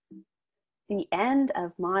the end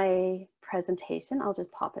of my presentation. I'll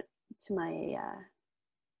just pop it to my, here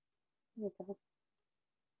we go.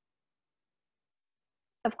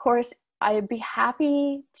 Of course, I'd be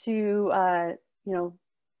happy to,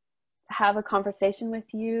 have a conversation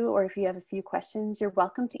with you, or if you have a few questions, you're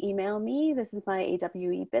welcome to email me. This is my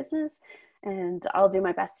AWE business, and I'll do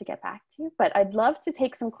my best to get back to you. But I'd love to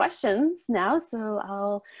take some questions now, so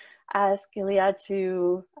I'll ask Ilya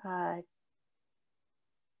to,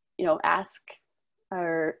 ask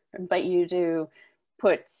or invite you to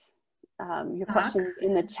put your questions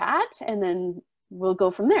in the chat, and then we'll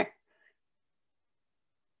go from there.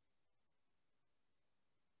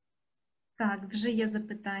 Так, вже є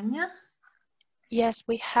запитання. Yes,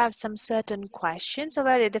 we have some certain questions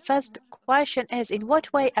already. The first question is, in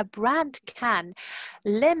what way a brand can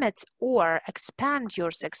limit or expand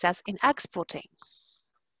your success in exporting?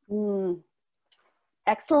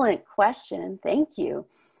 Excellent question. Thank you.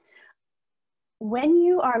 When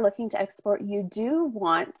you are looking to export, you do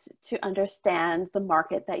want to understand the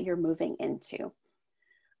market that you're moving into.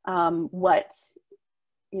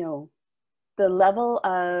 The level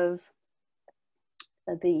of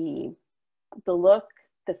the look,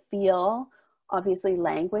 the feel, obviously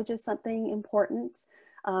language is something important.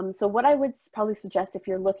 So what I would probably suggest if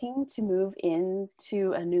you're looking to move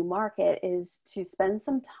into a new market is to spend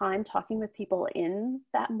some time talking with people in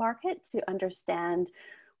that market to understand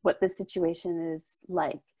what the situation is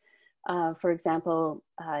like. For example,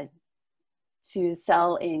 to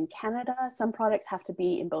sell in Canada, some products have to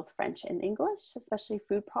be in both French and English, especially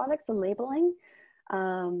food products, the labeling.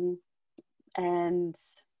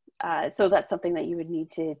 So that's something that you would need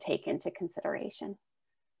to take into consideration.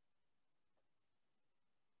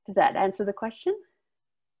 Does that answer the question?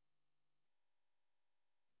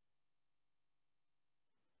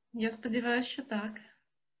 Я сподіваюся, що так.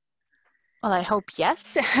 Well, I hope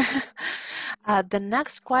yes. The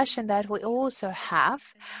next question that we also have,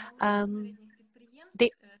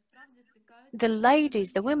 the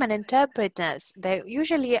ladies, the women interpreters, they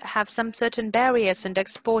usually have some certain barriers in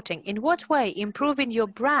exporting. In what way improving your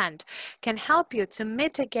brand can help you to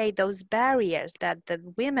mitigate those barriers that the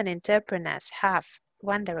women interpreters have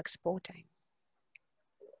when they're exporting?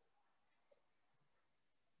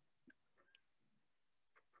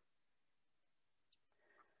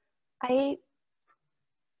 I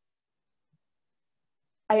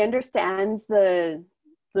understand the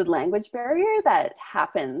language barrier that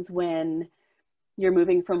happens when you're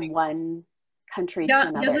moving from one country to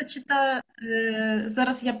another. Я зачитаю,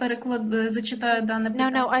 зараз я зачитаю дане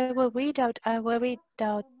питання. No, I will read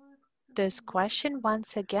out this question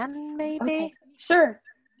once again, maybe. Okay, sure.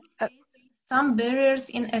 Some barriers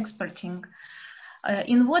in exporting.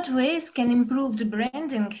 In what ways can improved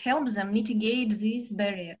branding help them mitigate these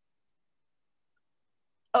barriers?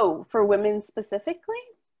 Oh, for women specifically?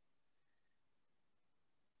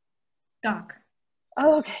 Так.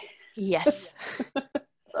 Oh, okay. Yes.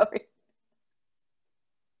 Sorry.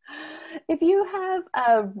 If you have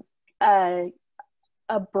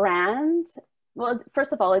a brand, well,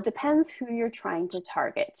 first of all, it depends who you're trying to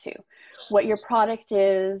target to, what your product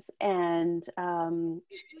is, and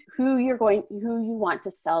who you want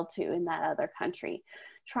to sell to in that other country.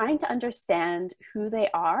 Trying to understand who they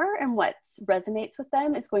are and what resonates with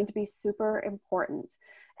them is going to be super important.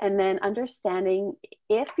 And then understanding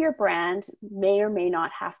if your brand may or may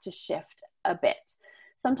not have to shift a bit.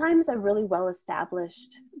 Sometimes a really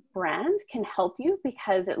well-established brand can help you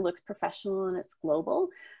because it looks professional and it's global.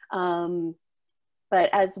 But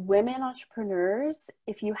as women entrepreneurs,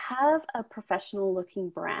 if you have a professional looking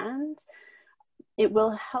brand, it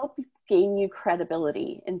will help gain you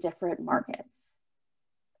credibility in different markets.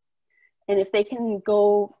 And if they can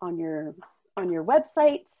go on your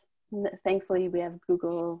website, thankfully we have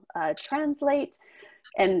Google Translate,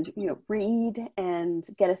 and read and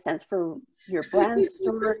get a sense for your brand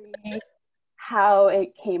story, how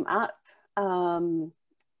it came up, the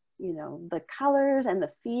colors and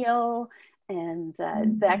the feel, and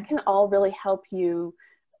that can all really help you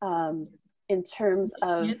in terms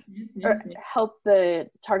of, or help the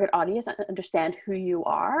target audience understand who you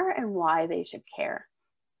are and why they should care.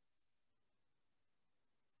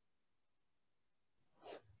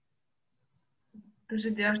 Дуже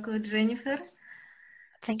дякую, Дженніфер.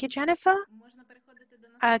 Thank you, Jenifer.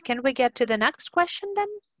 Can we get to the next question then?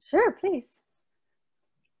 Sure, please.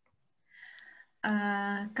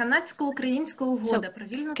 Канадсько-українська угода про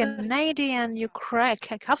вільну Canadian-Ukraine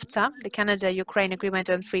CAFTA, the Canada-Ukraine Agreement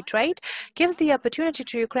on Free Trade, gives the opportunity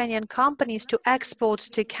to Ukrainian companies to export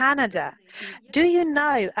to Canada. Do you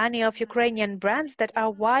know any of Ukrainian brands that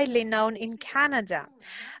are widely known in Canada?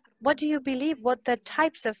 What do you believe, what the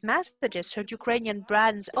types of messages should Ukrainian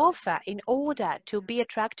brands offer in order to be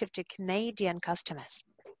attractive to Canadian customers?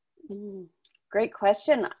 Great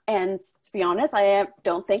question. And to be honest, I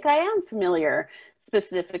don't think I am familiar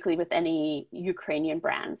specifically with any Ukrainian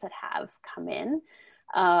brands that have come in,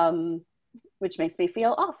 which makes me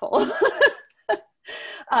feel awful.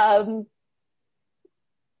 I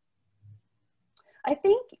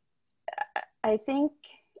think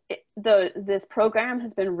this program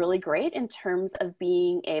has been really great in terms of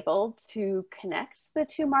being able to connect the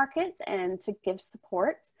two markets and to give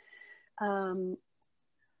support.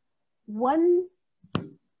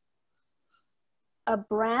 A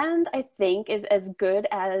brand, I think, is as good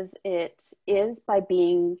as it is by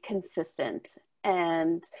being consistent,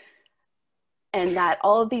 and that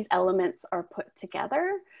all of these elements are put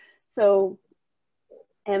together. So,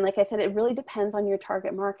 and like I said, it really depends on your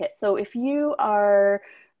target market. So if you are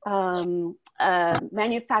a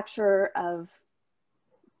manufacturer of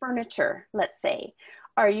furniture, let's say,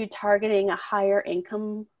 are you targeting a higher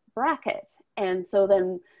income bracket? And so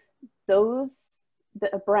then a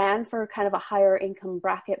brand for kind of a higher income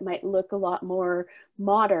bracket might look a lot more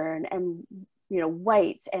modern and,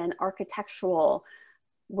 white and architectural,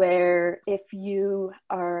 where if you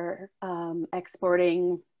are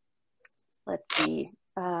exporting, let's see,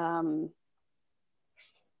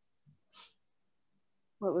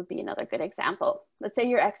 what would be another good example? Let's say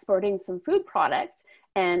you're exporting some food product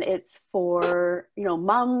and it's for,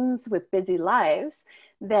 moms with busy lives,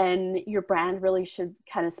 then your brand really should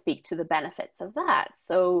kind of speak to the benefits of that.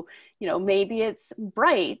 So, maybe it's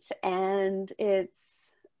bright and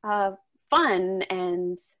it's fun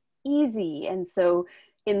and easy. And so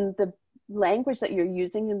in the language that you're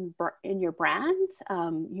using in your brand,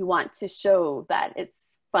 you want to show that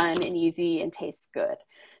it's fun and easy and tastes good.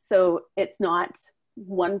 So it's not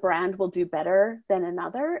one brand will do better than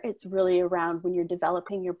another. It's really around when you're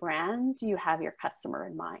developing your brand, you have your customer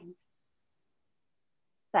in mind.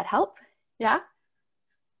 That help? Yeah?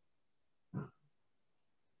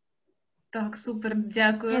 Так, супер,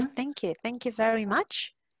 дякую. Yes, thank you. Thank you very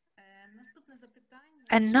much.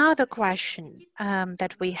 Another question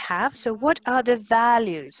that we have, so what are the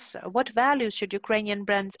values? What values should Ukrainian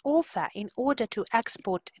brands offer in order to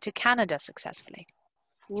export to Canada successfully?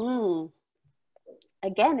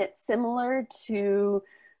 Again, it's similar to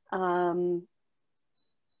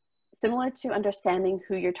understanding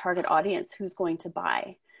who your target audience, who's going to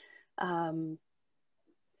buy.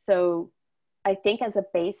 So I think as a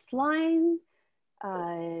baseline,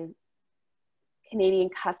 Canadian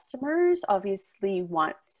customers obviously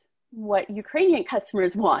want what Ukrainian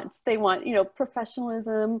customers want. They want,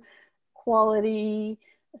 professionalism, quality,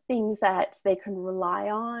 things that they can rely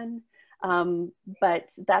on.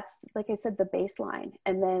 But that's, like I said, the baseline.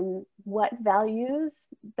 And then what values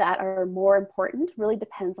that are more important really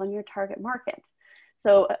depends on your target market.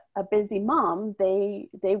 So a busy mom, they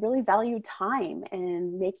really value time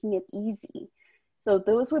and making it easy. So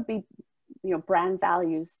those would be, brand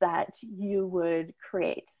values that you would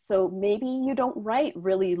create. So maybe you don't write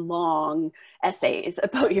really long essays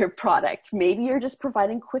about your product. Maybe you're just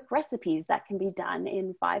providing quick recipes that can be done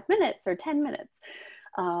in 5 minutes or 10 minutes.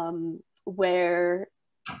 Where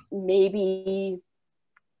maybe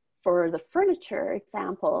for the furniture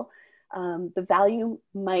example, the value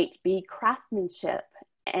might be craftsmanship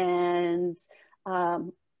and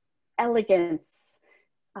elegance.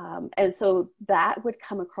 And so that would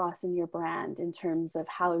come across in your brand in terms of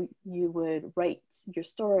how you would write your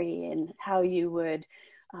story and how you would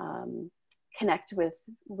connect with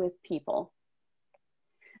people.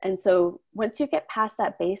 And so once you get past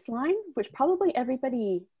that baseline, which probably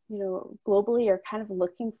everybody, globally are kind of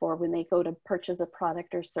looking for when they go to purchase a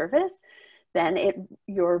product or service, then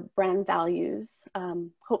your brand values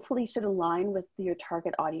hopefully should align with your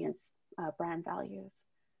target audience brand values.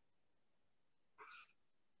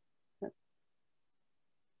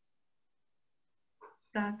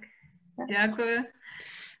 Так, дякую.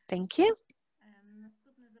 Thank you.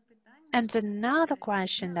 And another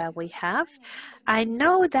question that we have, I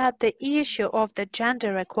know that the issue of the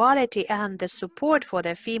gender equality and the support for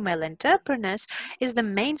the female entrepreneurs is the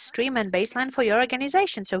mainstream and baseline for your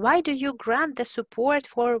organization. So why do you grant the support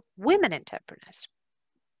for women entrepreneurs?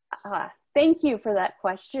 Thank you for that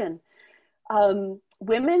question.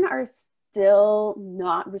 Women are still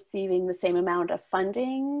not receiving the same amount of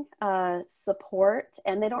funding, support,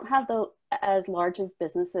 and they don't have as large of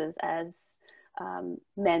businesses as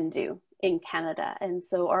men do in Canada. And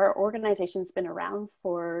so our organization's been around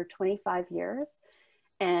for 25 years,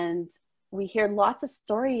 and we hear lots of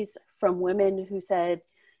stories from women who said,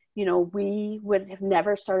 we would have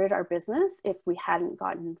never started our business if we hadn't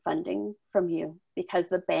gotten funding from you, because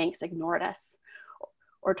the banks ignored us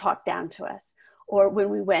or talked down to us. Or when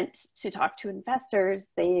we went to talk to investors,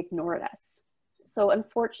 they ignored us. So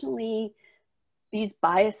unfortunately, these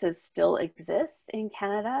biases still exist in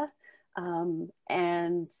Canada,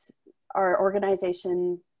 and our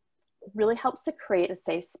organization really helps to create a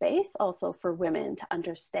safe space also for women to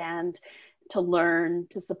understand, to learn,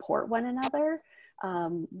 to support one another,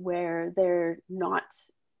 where they're not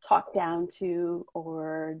talked down to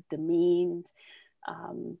or demeaned,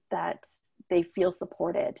 that they feel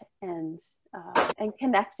supported and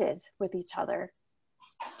connected with each other,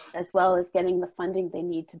 as well as getting the funding they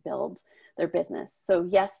need to build their business. So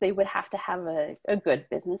yes, they would have to have a good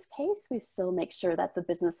business case. We still make sure that the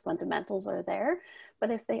business fundamentals are there.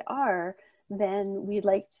 But if they are, then we'd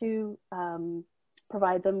like to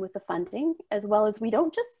provide them with the funding, as well as we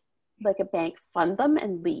don't just, like a bank, fund them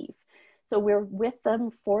and leave. So we're with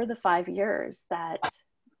them for the 5 years that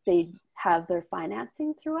they have their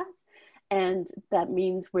financing through us. And that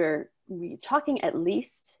means we're talking at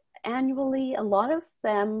least annually. A lot of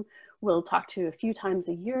them will talk to a few times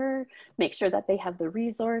a year, make sure that they have the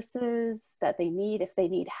resources that they need if they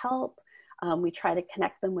need help. We try to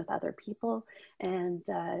connect them with other people. And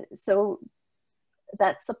so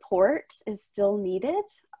that support is still needed.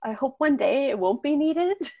 I hope one day it won't be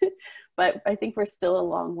needed, but I think we're still a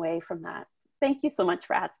long way from that. Thank you so much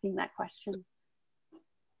for asking that question.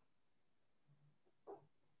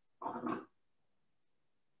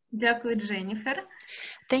 Дякую, Дженніфер.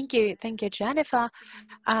 Thank you, Jenifer.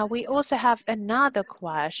 We also have another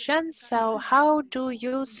question. So how do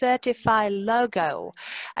you certify logo?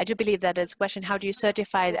 I do believe that is a question, how do you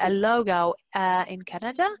certify a logo in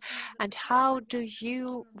Canada? And how do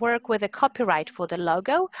you work with the copyright for the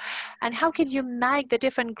logo? And how can you make the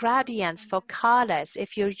different gradients for colors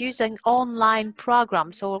if you're using online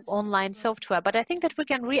programs or online software? But I think that we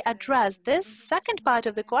can readdress this second part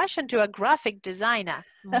of the question to a graphic designer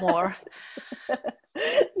more.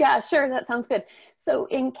 Yeah, sure. That sounds good. So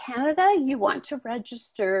in Canada, you want to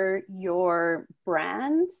register your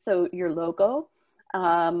brand, so your logo,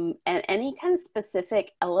 and any kind of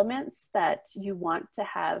specific elements that you want to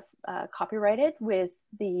have copyrighted with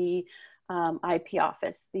the IP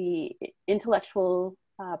office, the intellectual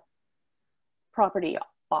property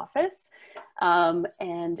office.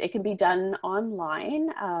 And it can be done online.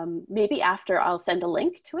 Maybe after I'll send a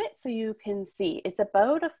link to it so you can see. It's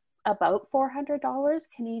about $400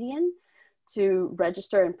 Canadian to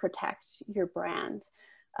register and protect your brand,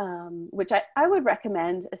 which I would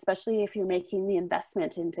recommend, especially if you're making the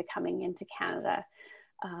investment into coming into Canada.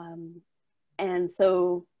 And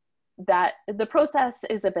so that the process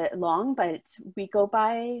is a bit long, but we go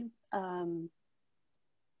by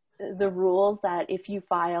the rules that if you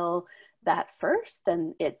file that first,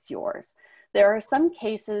 then it's yours. There are some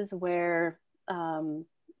cases where,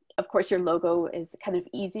 of course, your logo is kind of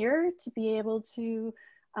easier to be able to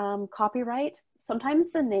copyright.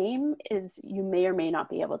 Sometimes the name is, you may or may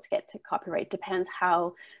not be able to get to copyright. Depends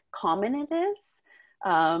how common it is.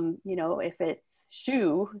 You know, if it's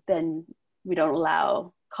shoe, then we don't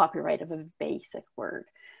allow copyright of a basic word.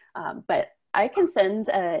 But I can send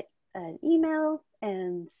an email,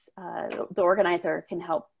 and the organizer can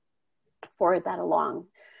help forward that along.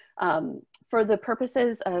 For the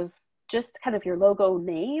purposes of just kind of your logo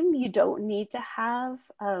name, you don't need to have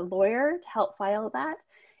a lawyer to help file that.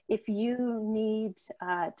 If you need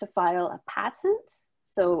to file a patent,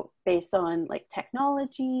 so based on like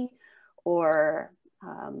technology or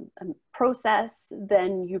a process,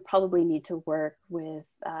 then you probably need to work with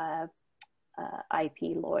a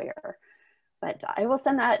IP lawyer. But I will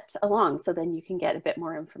send that along so then you can get a bit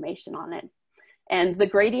more information on it. And the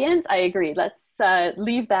gradient, I agree. Let's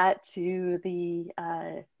leave that to the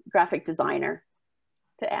graphic designer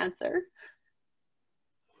to answer.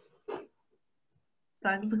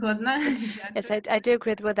 Так, згодна. Yes, I do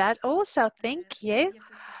agree with that. Also, thank you.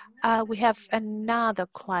 We have another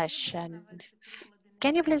question.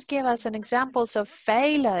 Can you please give us an examples of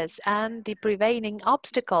failures and the prevailing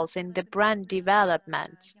obstacles in the brand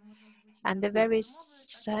development? And the very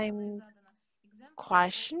same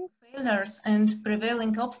question. Failures and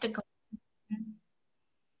prevailing obstacles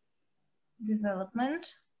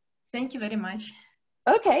development. Thank you very much.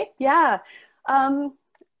 Okay, yeah.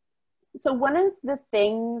 So one of the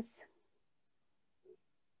things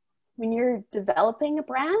when you're developing a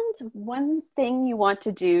brand, one thing you want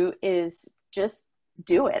to do is just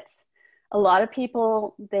do it. A lot of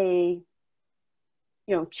people, they,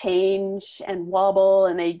 you know, change and wobble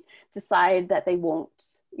and they decide that they won't,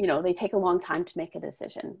 you know, they take a long time to make a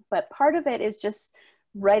decision. But part of it is just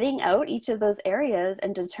writing out each of those areas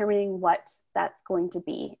and determining what that's going to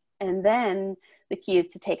be. And then the key is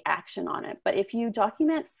to take action on it. But if you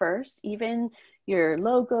document first, even your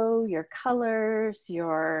logo, your colors,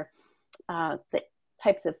 your the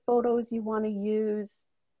types of photos you want to use,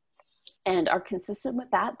 and are consistent with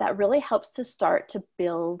that, that really helps to start to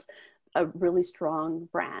build a really strong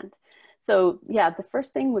brand. So yeah, the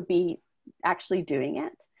first thing would be actually doing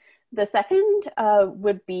it. The second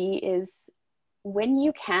would be is when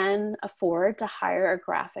you can afford to hire a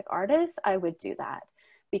graphic artist, I would do that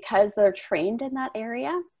because they're trained in that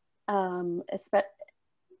area. And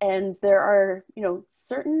there are, you know,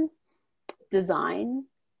 certain design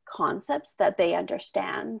concepts that they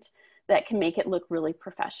understand that can make it look really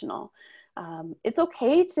professional. It's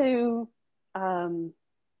okay to,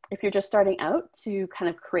 if you're just starting out, to kind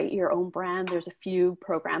of create your own brand. There's a few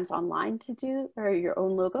programs online to do, or your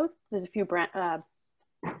own logo. There's a few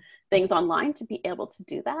things online to be able to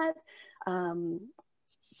do that.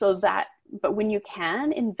 But when you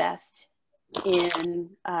can, invest in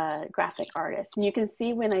graphic artists. And you can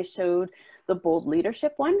see when I showed the bold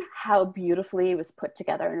leadership one, how beautifully it was put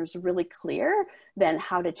together, and it was really clear then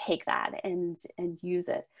how to take that and use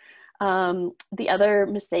it. The other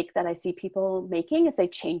mistake that I see people making is they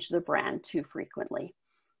change the brand too frequently,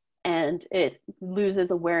 and it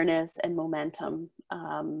loses awareness and momentum.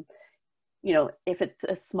 You know, if it's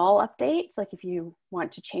a small update, like if you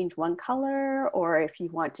want to change one color, or if you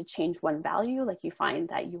want to change one value, like you find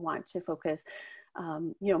that you want to focus,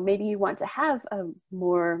 you know, maybe you want to have a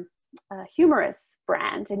more humorous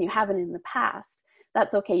brand and you haven't in the past,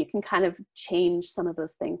 that's okay. You can kind of change some of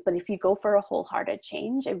those things. But if you go for a wholehearted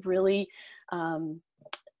change, it really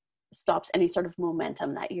stops any sort of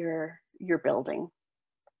momentum that you're building.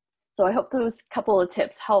 So I hope those couple of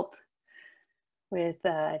tips help with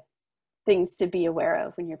things to be aware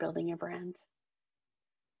of when you're building your brand.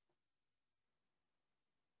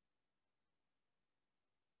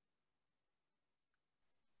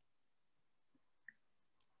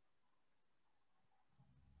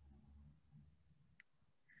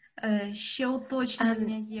 And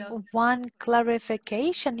one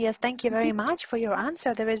clarification, yes, thank you very much for your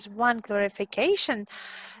answer. There is one clarification.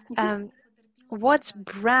 What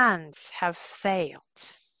brands have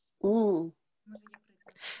failed?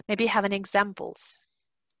 Maybe have an examples.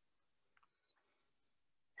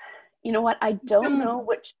 You know what? I don't know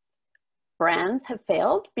which brands have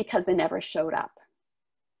failed because they never showed up,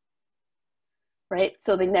 right?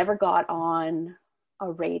 So they never got on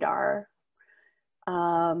a radar.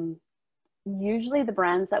 Usually the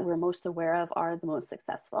brands that we're most aware of are the most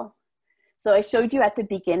successful. So I showed you at the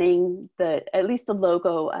beginning, at least the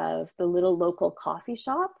logo of the little local coffee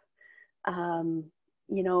shop.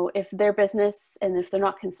 You know, if their business, and if they're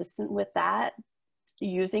not consistent with that,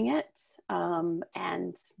 using it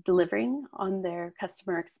and delivering on their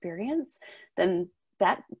customer experience, then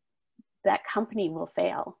that company will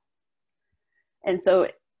fail. And so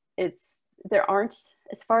there aren't,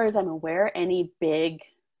 as far as I'm aware, any big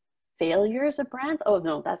failures of brands. Oh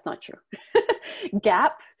no, that's not true.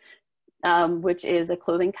 Gap, which is a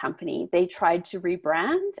clothing company, they tried to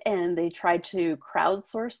rebrand and they tried to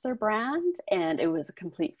crowdsource their brand, and it was a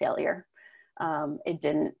complete failure.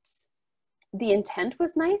 The intent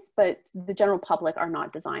was nice, but the general public are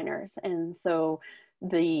not designers. And so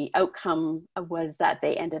the outcome was that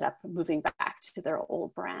they ended up moving back to their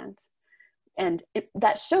old brand. And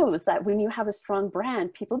that shows that when you have a strong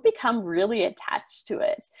brand, people become really attached to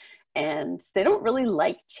it. And they don't really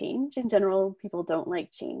like change. In general, people don't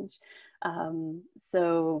like change.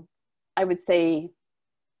 So I would say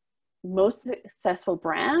most successful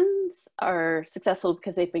brands are successful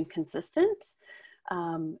because they've been consistent.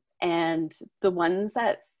 And the ones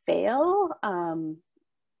that fail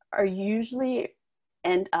are usually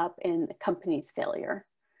end up in a company's failure.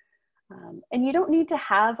 And you don't need to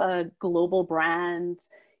have a global brand.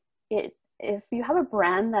 If you have a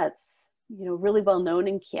brand that's, you know, really well known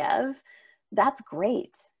in Kiev, that's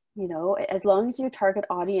great. You know, as long as your target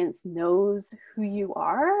audience knows who you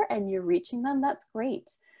are and you're reaching them, that's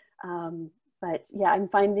great. But yeah, I'm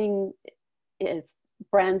finding if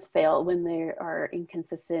brands fail when they are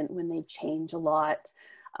inconsistent, when they change a lot,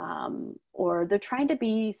 or they're trying to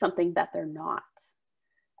be something that they're not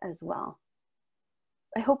as well.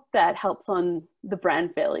 I hope that helps on the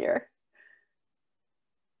brand failure.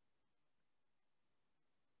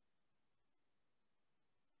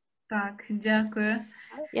 Так, дякую.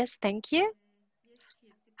 Yes, thank you.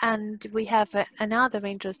 And we have another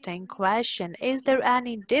interesting question. Is there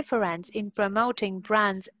any difference in promoting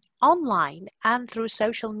brands online and through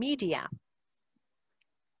social media?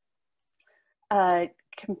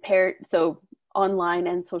 So online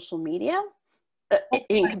and social media,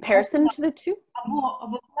 in comparison to the two?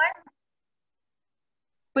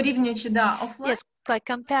 Порівнюючи, да, offline. Yes, like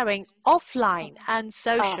comparing offline and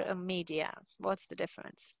social media. What's the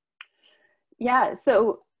difference? Yeah,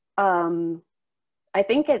 so I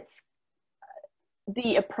think it's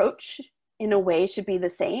the approach in a way should be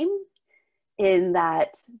the same, in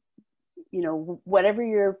that, you know, whatever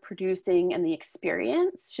you're producing and the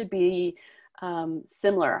experience should be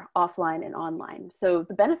similar offline and online. So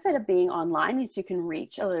the benefit of being online is you can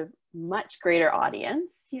reach a much greater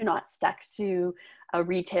audience. You're not stuck to a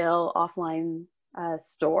retail offline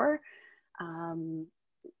store.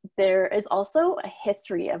 There is also a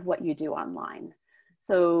history of what you do online.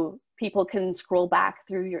 So people can scroll back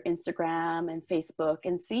through your Instagram and Facebook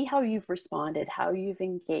and see how you've responded, how you've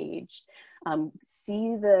engaged,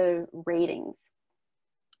 see the ratings.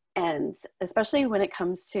 And especially when it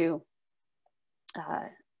comes to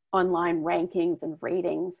online rankings and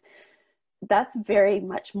ratings, that's very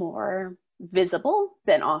much more visible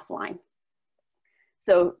than offline.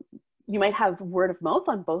 So you might have word of mouth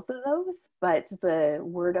on both of those, but the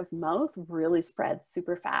word of mouth really spreads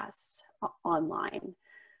super fast online.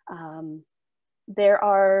 There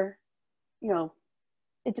are, you know,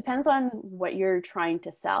 it depends on what you're trying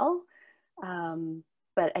to sell.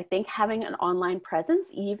 But I think having an online presence,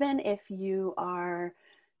 even if you are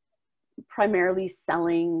primarily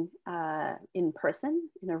selling in person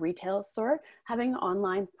in a retail store, having an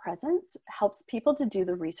online presence helps people to do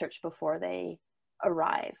the research before they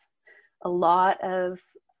arrive. A lot of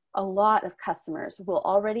customers will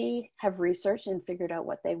already have researched and figured out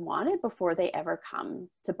what they wanted before they ever come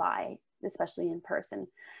to buy, especially in person.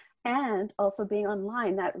 And also being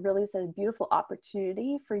online, that really is a beautiful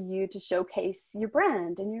opportunity for you to showcase your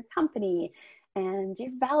brand and your company and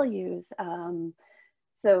your values.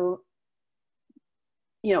 So,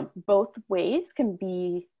 you know, both ways can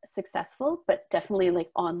be successful, but definitely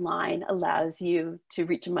like online allows you to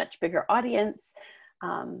reach a much bigger audience,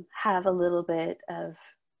 have a little bit of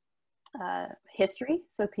history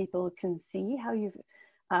so people can see how you've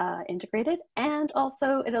integrated, and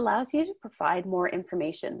also it allows you to provide more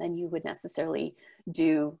information than you would necessarily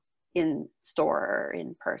do in store or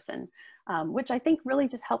in person, which I think really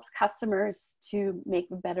just helps customers to make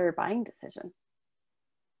a better buying decision.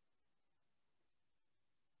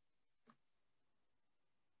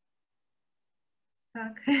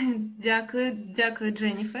 Так, дякую,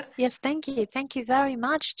 Jennifer. Yes, thank you. Thank you very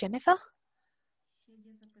much, Jenifer.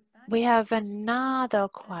 We have another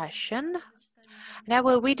question, and I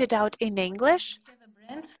will read it out in English.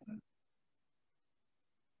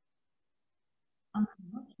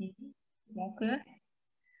 Okay. Дякую.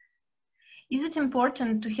 Is it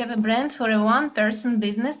important to have a brand for a one-person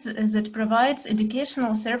business that provides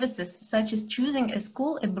educational services, such as choosing a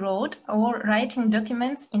school abroad or writing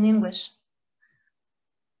documents in English?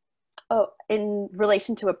 Oh, in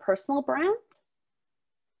relation to a personal brand?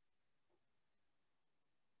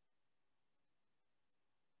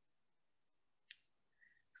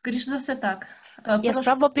 Скоріше за все, так. Yes,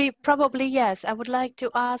 probably yes. I would like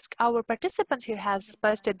to ask our participant who has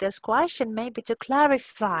posted this question, maybe to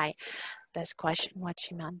clarify this question, what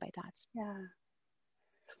she meant by that. Yeah.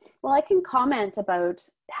 Well, I can comment about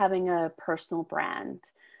having a personal brand.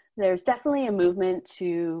 There's definitely a movement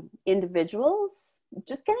to individuals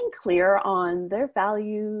just getting clear on their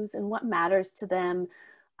values and what matters to them,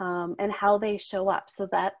 and how they show up. So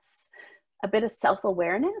that's a bit of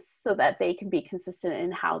self-awareness so that they can be consistent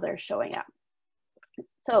in how they're showing up.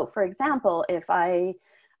 So for example, if I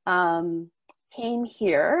came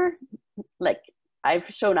here, like I've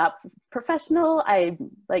shown up professional, I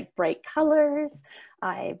like bright colors,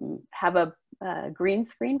 I have a green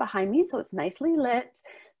screen behind me, so it's nicely lit.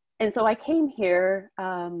 And so I came here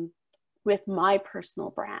with my personal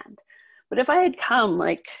brand. But if I had come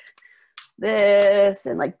like this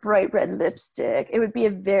and like bright red lipstick, it would be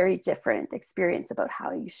a very different experience about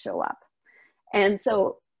how you show up. And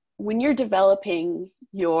so when you're developing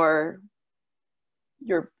your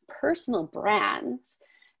personal brand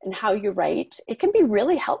and how you write, it can be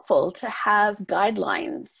really helpful to have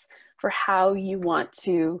guidelines for how you want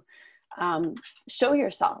to show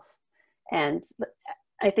yourself. And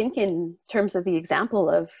I think in terms of the example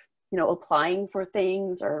of, you know, applying for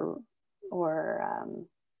things or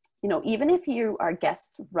you know, even if you are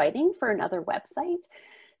guest writing for another website,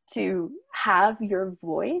 to have your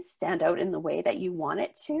voice stand out in the way that you want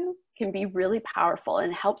it to can be really powerful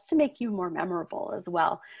and helps to make you more memorable as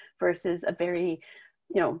well, versus a very,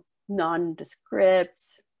 you know, nondescript,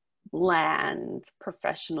 bland,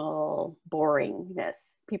 professional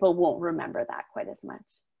boringness. People won't remember that quite as much.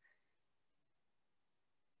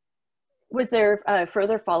 Was there a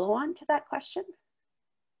further follow-on to that question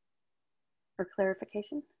or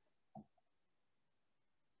clarification?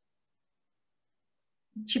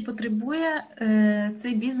 Чи потребує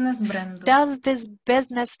цей бізнес бренду? Does this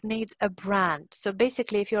business needs a brand? So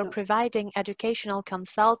basically, if you're providing educational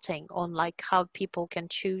consulting on like how people can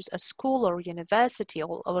choose a school or university,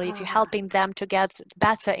 or if you're helping them to get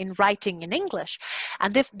better in writing in English,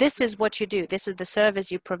 and if this is what you do, this is the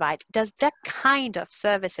service you provide, does that kind of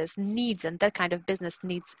services needs and that kind of business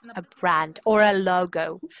needs a brand or a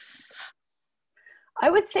logo? I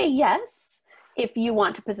would say yes, if you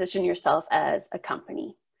want to position yourself as a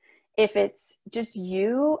company. If it's just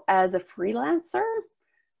you as a freelancer,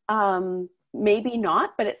 maybe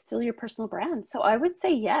not, but it's still your personal brand. So I would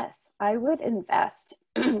say yes, I would invest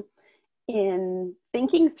in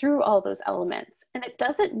thinking through all those elements. And it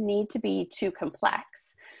doesn't need to be too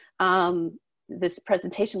complex. This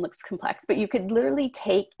presentation looks complex, but you could literally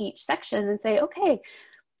take each section and say, okay,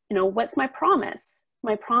 you know, what's my promise?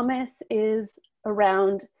 My promise is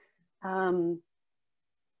around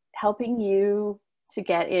helping you to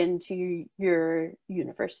get into your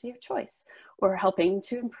university of choice, or helping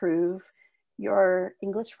to improve your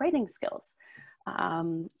English writing skills.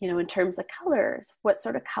 You know, in terms of colors, what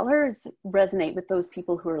sort of colors resonate with those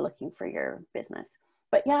people who are looking for your business.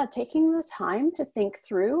 But yeah, taking the time to think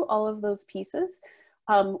through all of those pieces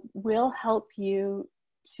will help you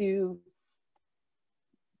to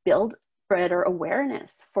build better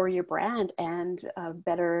awareness for your brand and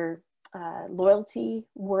better loyalty,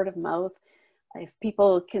 word of mouth. If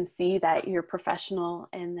people can see that you're professional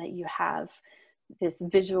and that you have this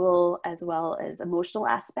visual as well as emotional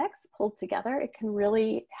aspects pulled together, it can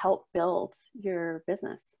really help build your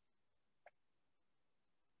business.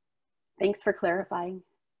 Thanks for clarifying.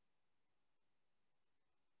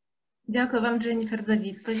 Дякую вам, Дженніфер, за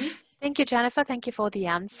відповідь. Thank you, Jenifer. Thank you for the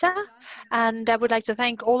answer. And I would like to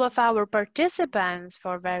thank all of our participants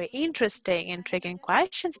for very interesting, intriguing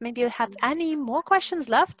questions. Maybe you have any more questions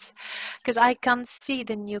left? Because I can't see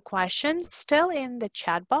the new questions still in the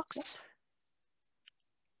chat box.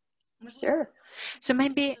 Sure. So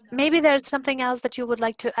maybe there's something else that you would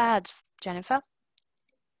like to add, Jenifer?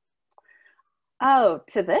 Oh,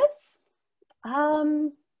 to this?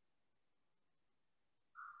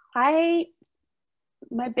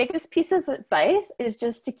 My biggest piece of advice is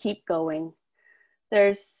just to keep going.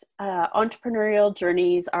 There's entrepreneurial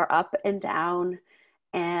journeys are up and down,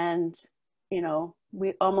 and you know,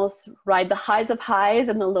 we almost ride the highs of highs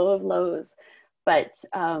and the low of lows, but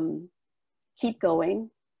keep going.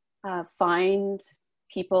 Find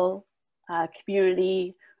people,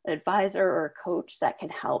 community, advisor or coach that can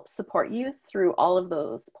help support you through all of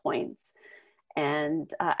those points,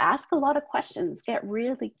 and ask a lot of questions. Get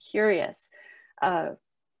really curious.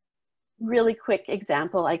 Really quick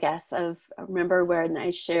example, I guess, of remember when I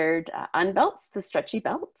shared Unbelts, the stretchy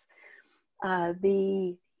belt.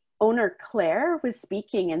 The owner, Claire, was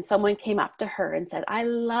speaking and someone came up to her and said, "I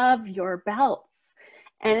love your belts."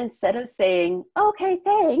 And instead of saying, "Okay,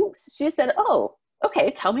 thanks," she said, "Oh, okay,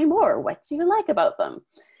 tell me more. What do you like about them?"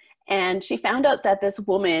 And she found out that this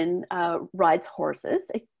woman rides horses,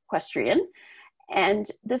 equestrian, and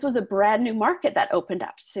this was a brand new market that opened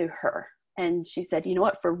up to her. And she said, "You know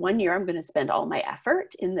what, for 1 year, I'm going to spend all my effort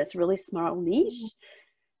in this really small niche."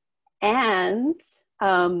 And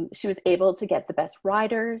she was able to get the best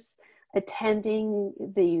riders. Attending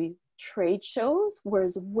the trade shows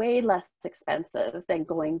was way less expensive than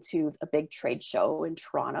going to a big trade show in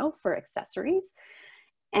Toronto for accessories.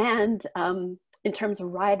 And in terms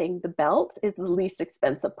of riding, the belt is the least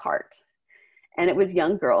expensive part. And it was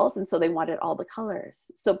young girls, and so they wanted all the colors.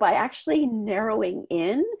 So by actually narrowing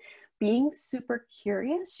in, being super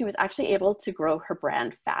curious, she was actually able to grow her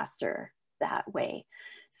brand faster that way.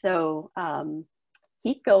 So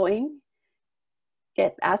keep going,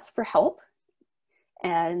 ask for help,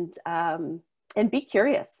 and be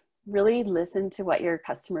curious. Really listen to what your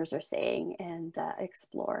customers are saying and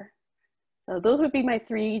explore. So those would be my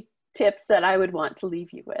 3 tips that I would want to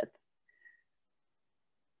leave you with.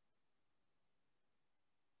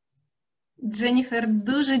 Дженніфер,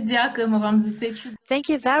 дуже дякуємо вам за цей чудовий. Thank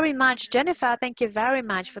you very much, Jenifer. Thank you very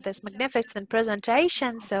much for this magnificent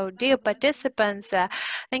presentation. So, dear participants,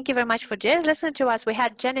 thank you very much for listening to us. We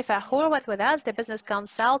had Jenifer Horvath with us, the business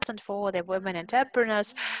consultant for the women entrepreneurs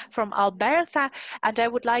from Alberta. And I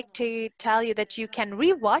would like to tell you that you can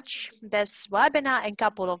rewatch this webinar in a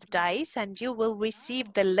couple of days, and you will receive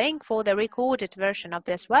the link for the recorded version of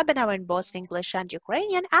this webinar in both English and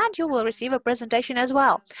Ukrainian, and you will receive a presentation as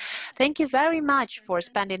well. Thank you very much for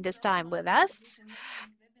spending this time with us.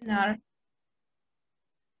 Webinar.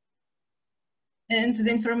 And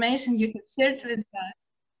the information you have shared with us.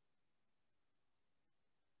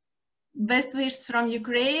 Best wishes from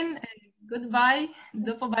Ukraine. Goodbye.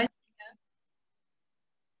 До побачення.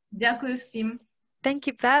 Дякую всім. Thank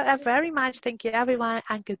you very much. Thank you, everyone,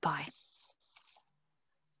 and goodbye.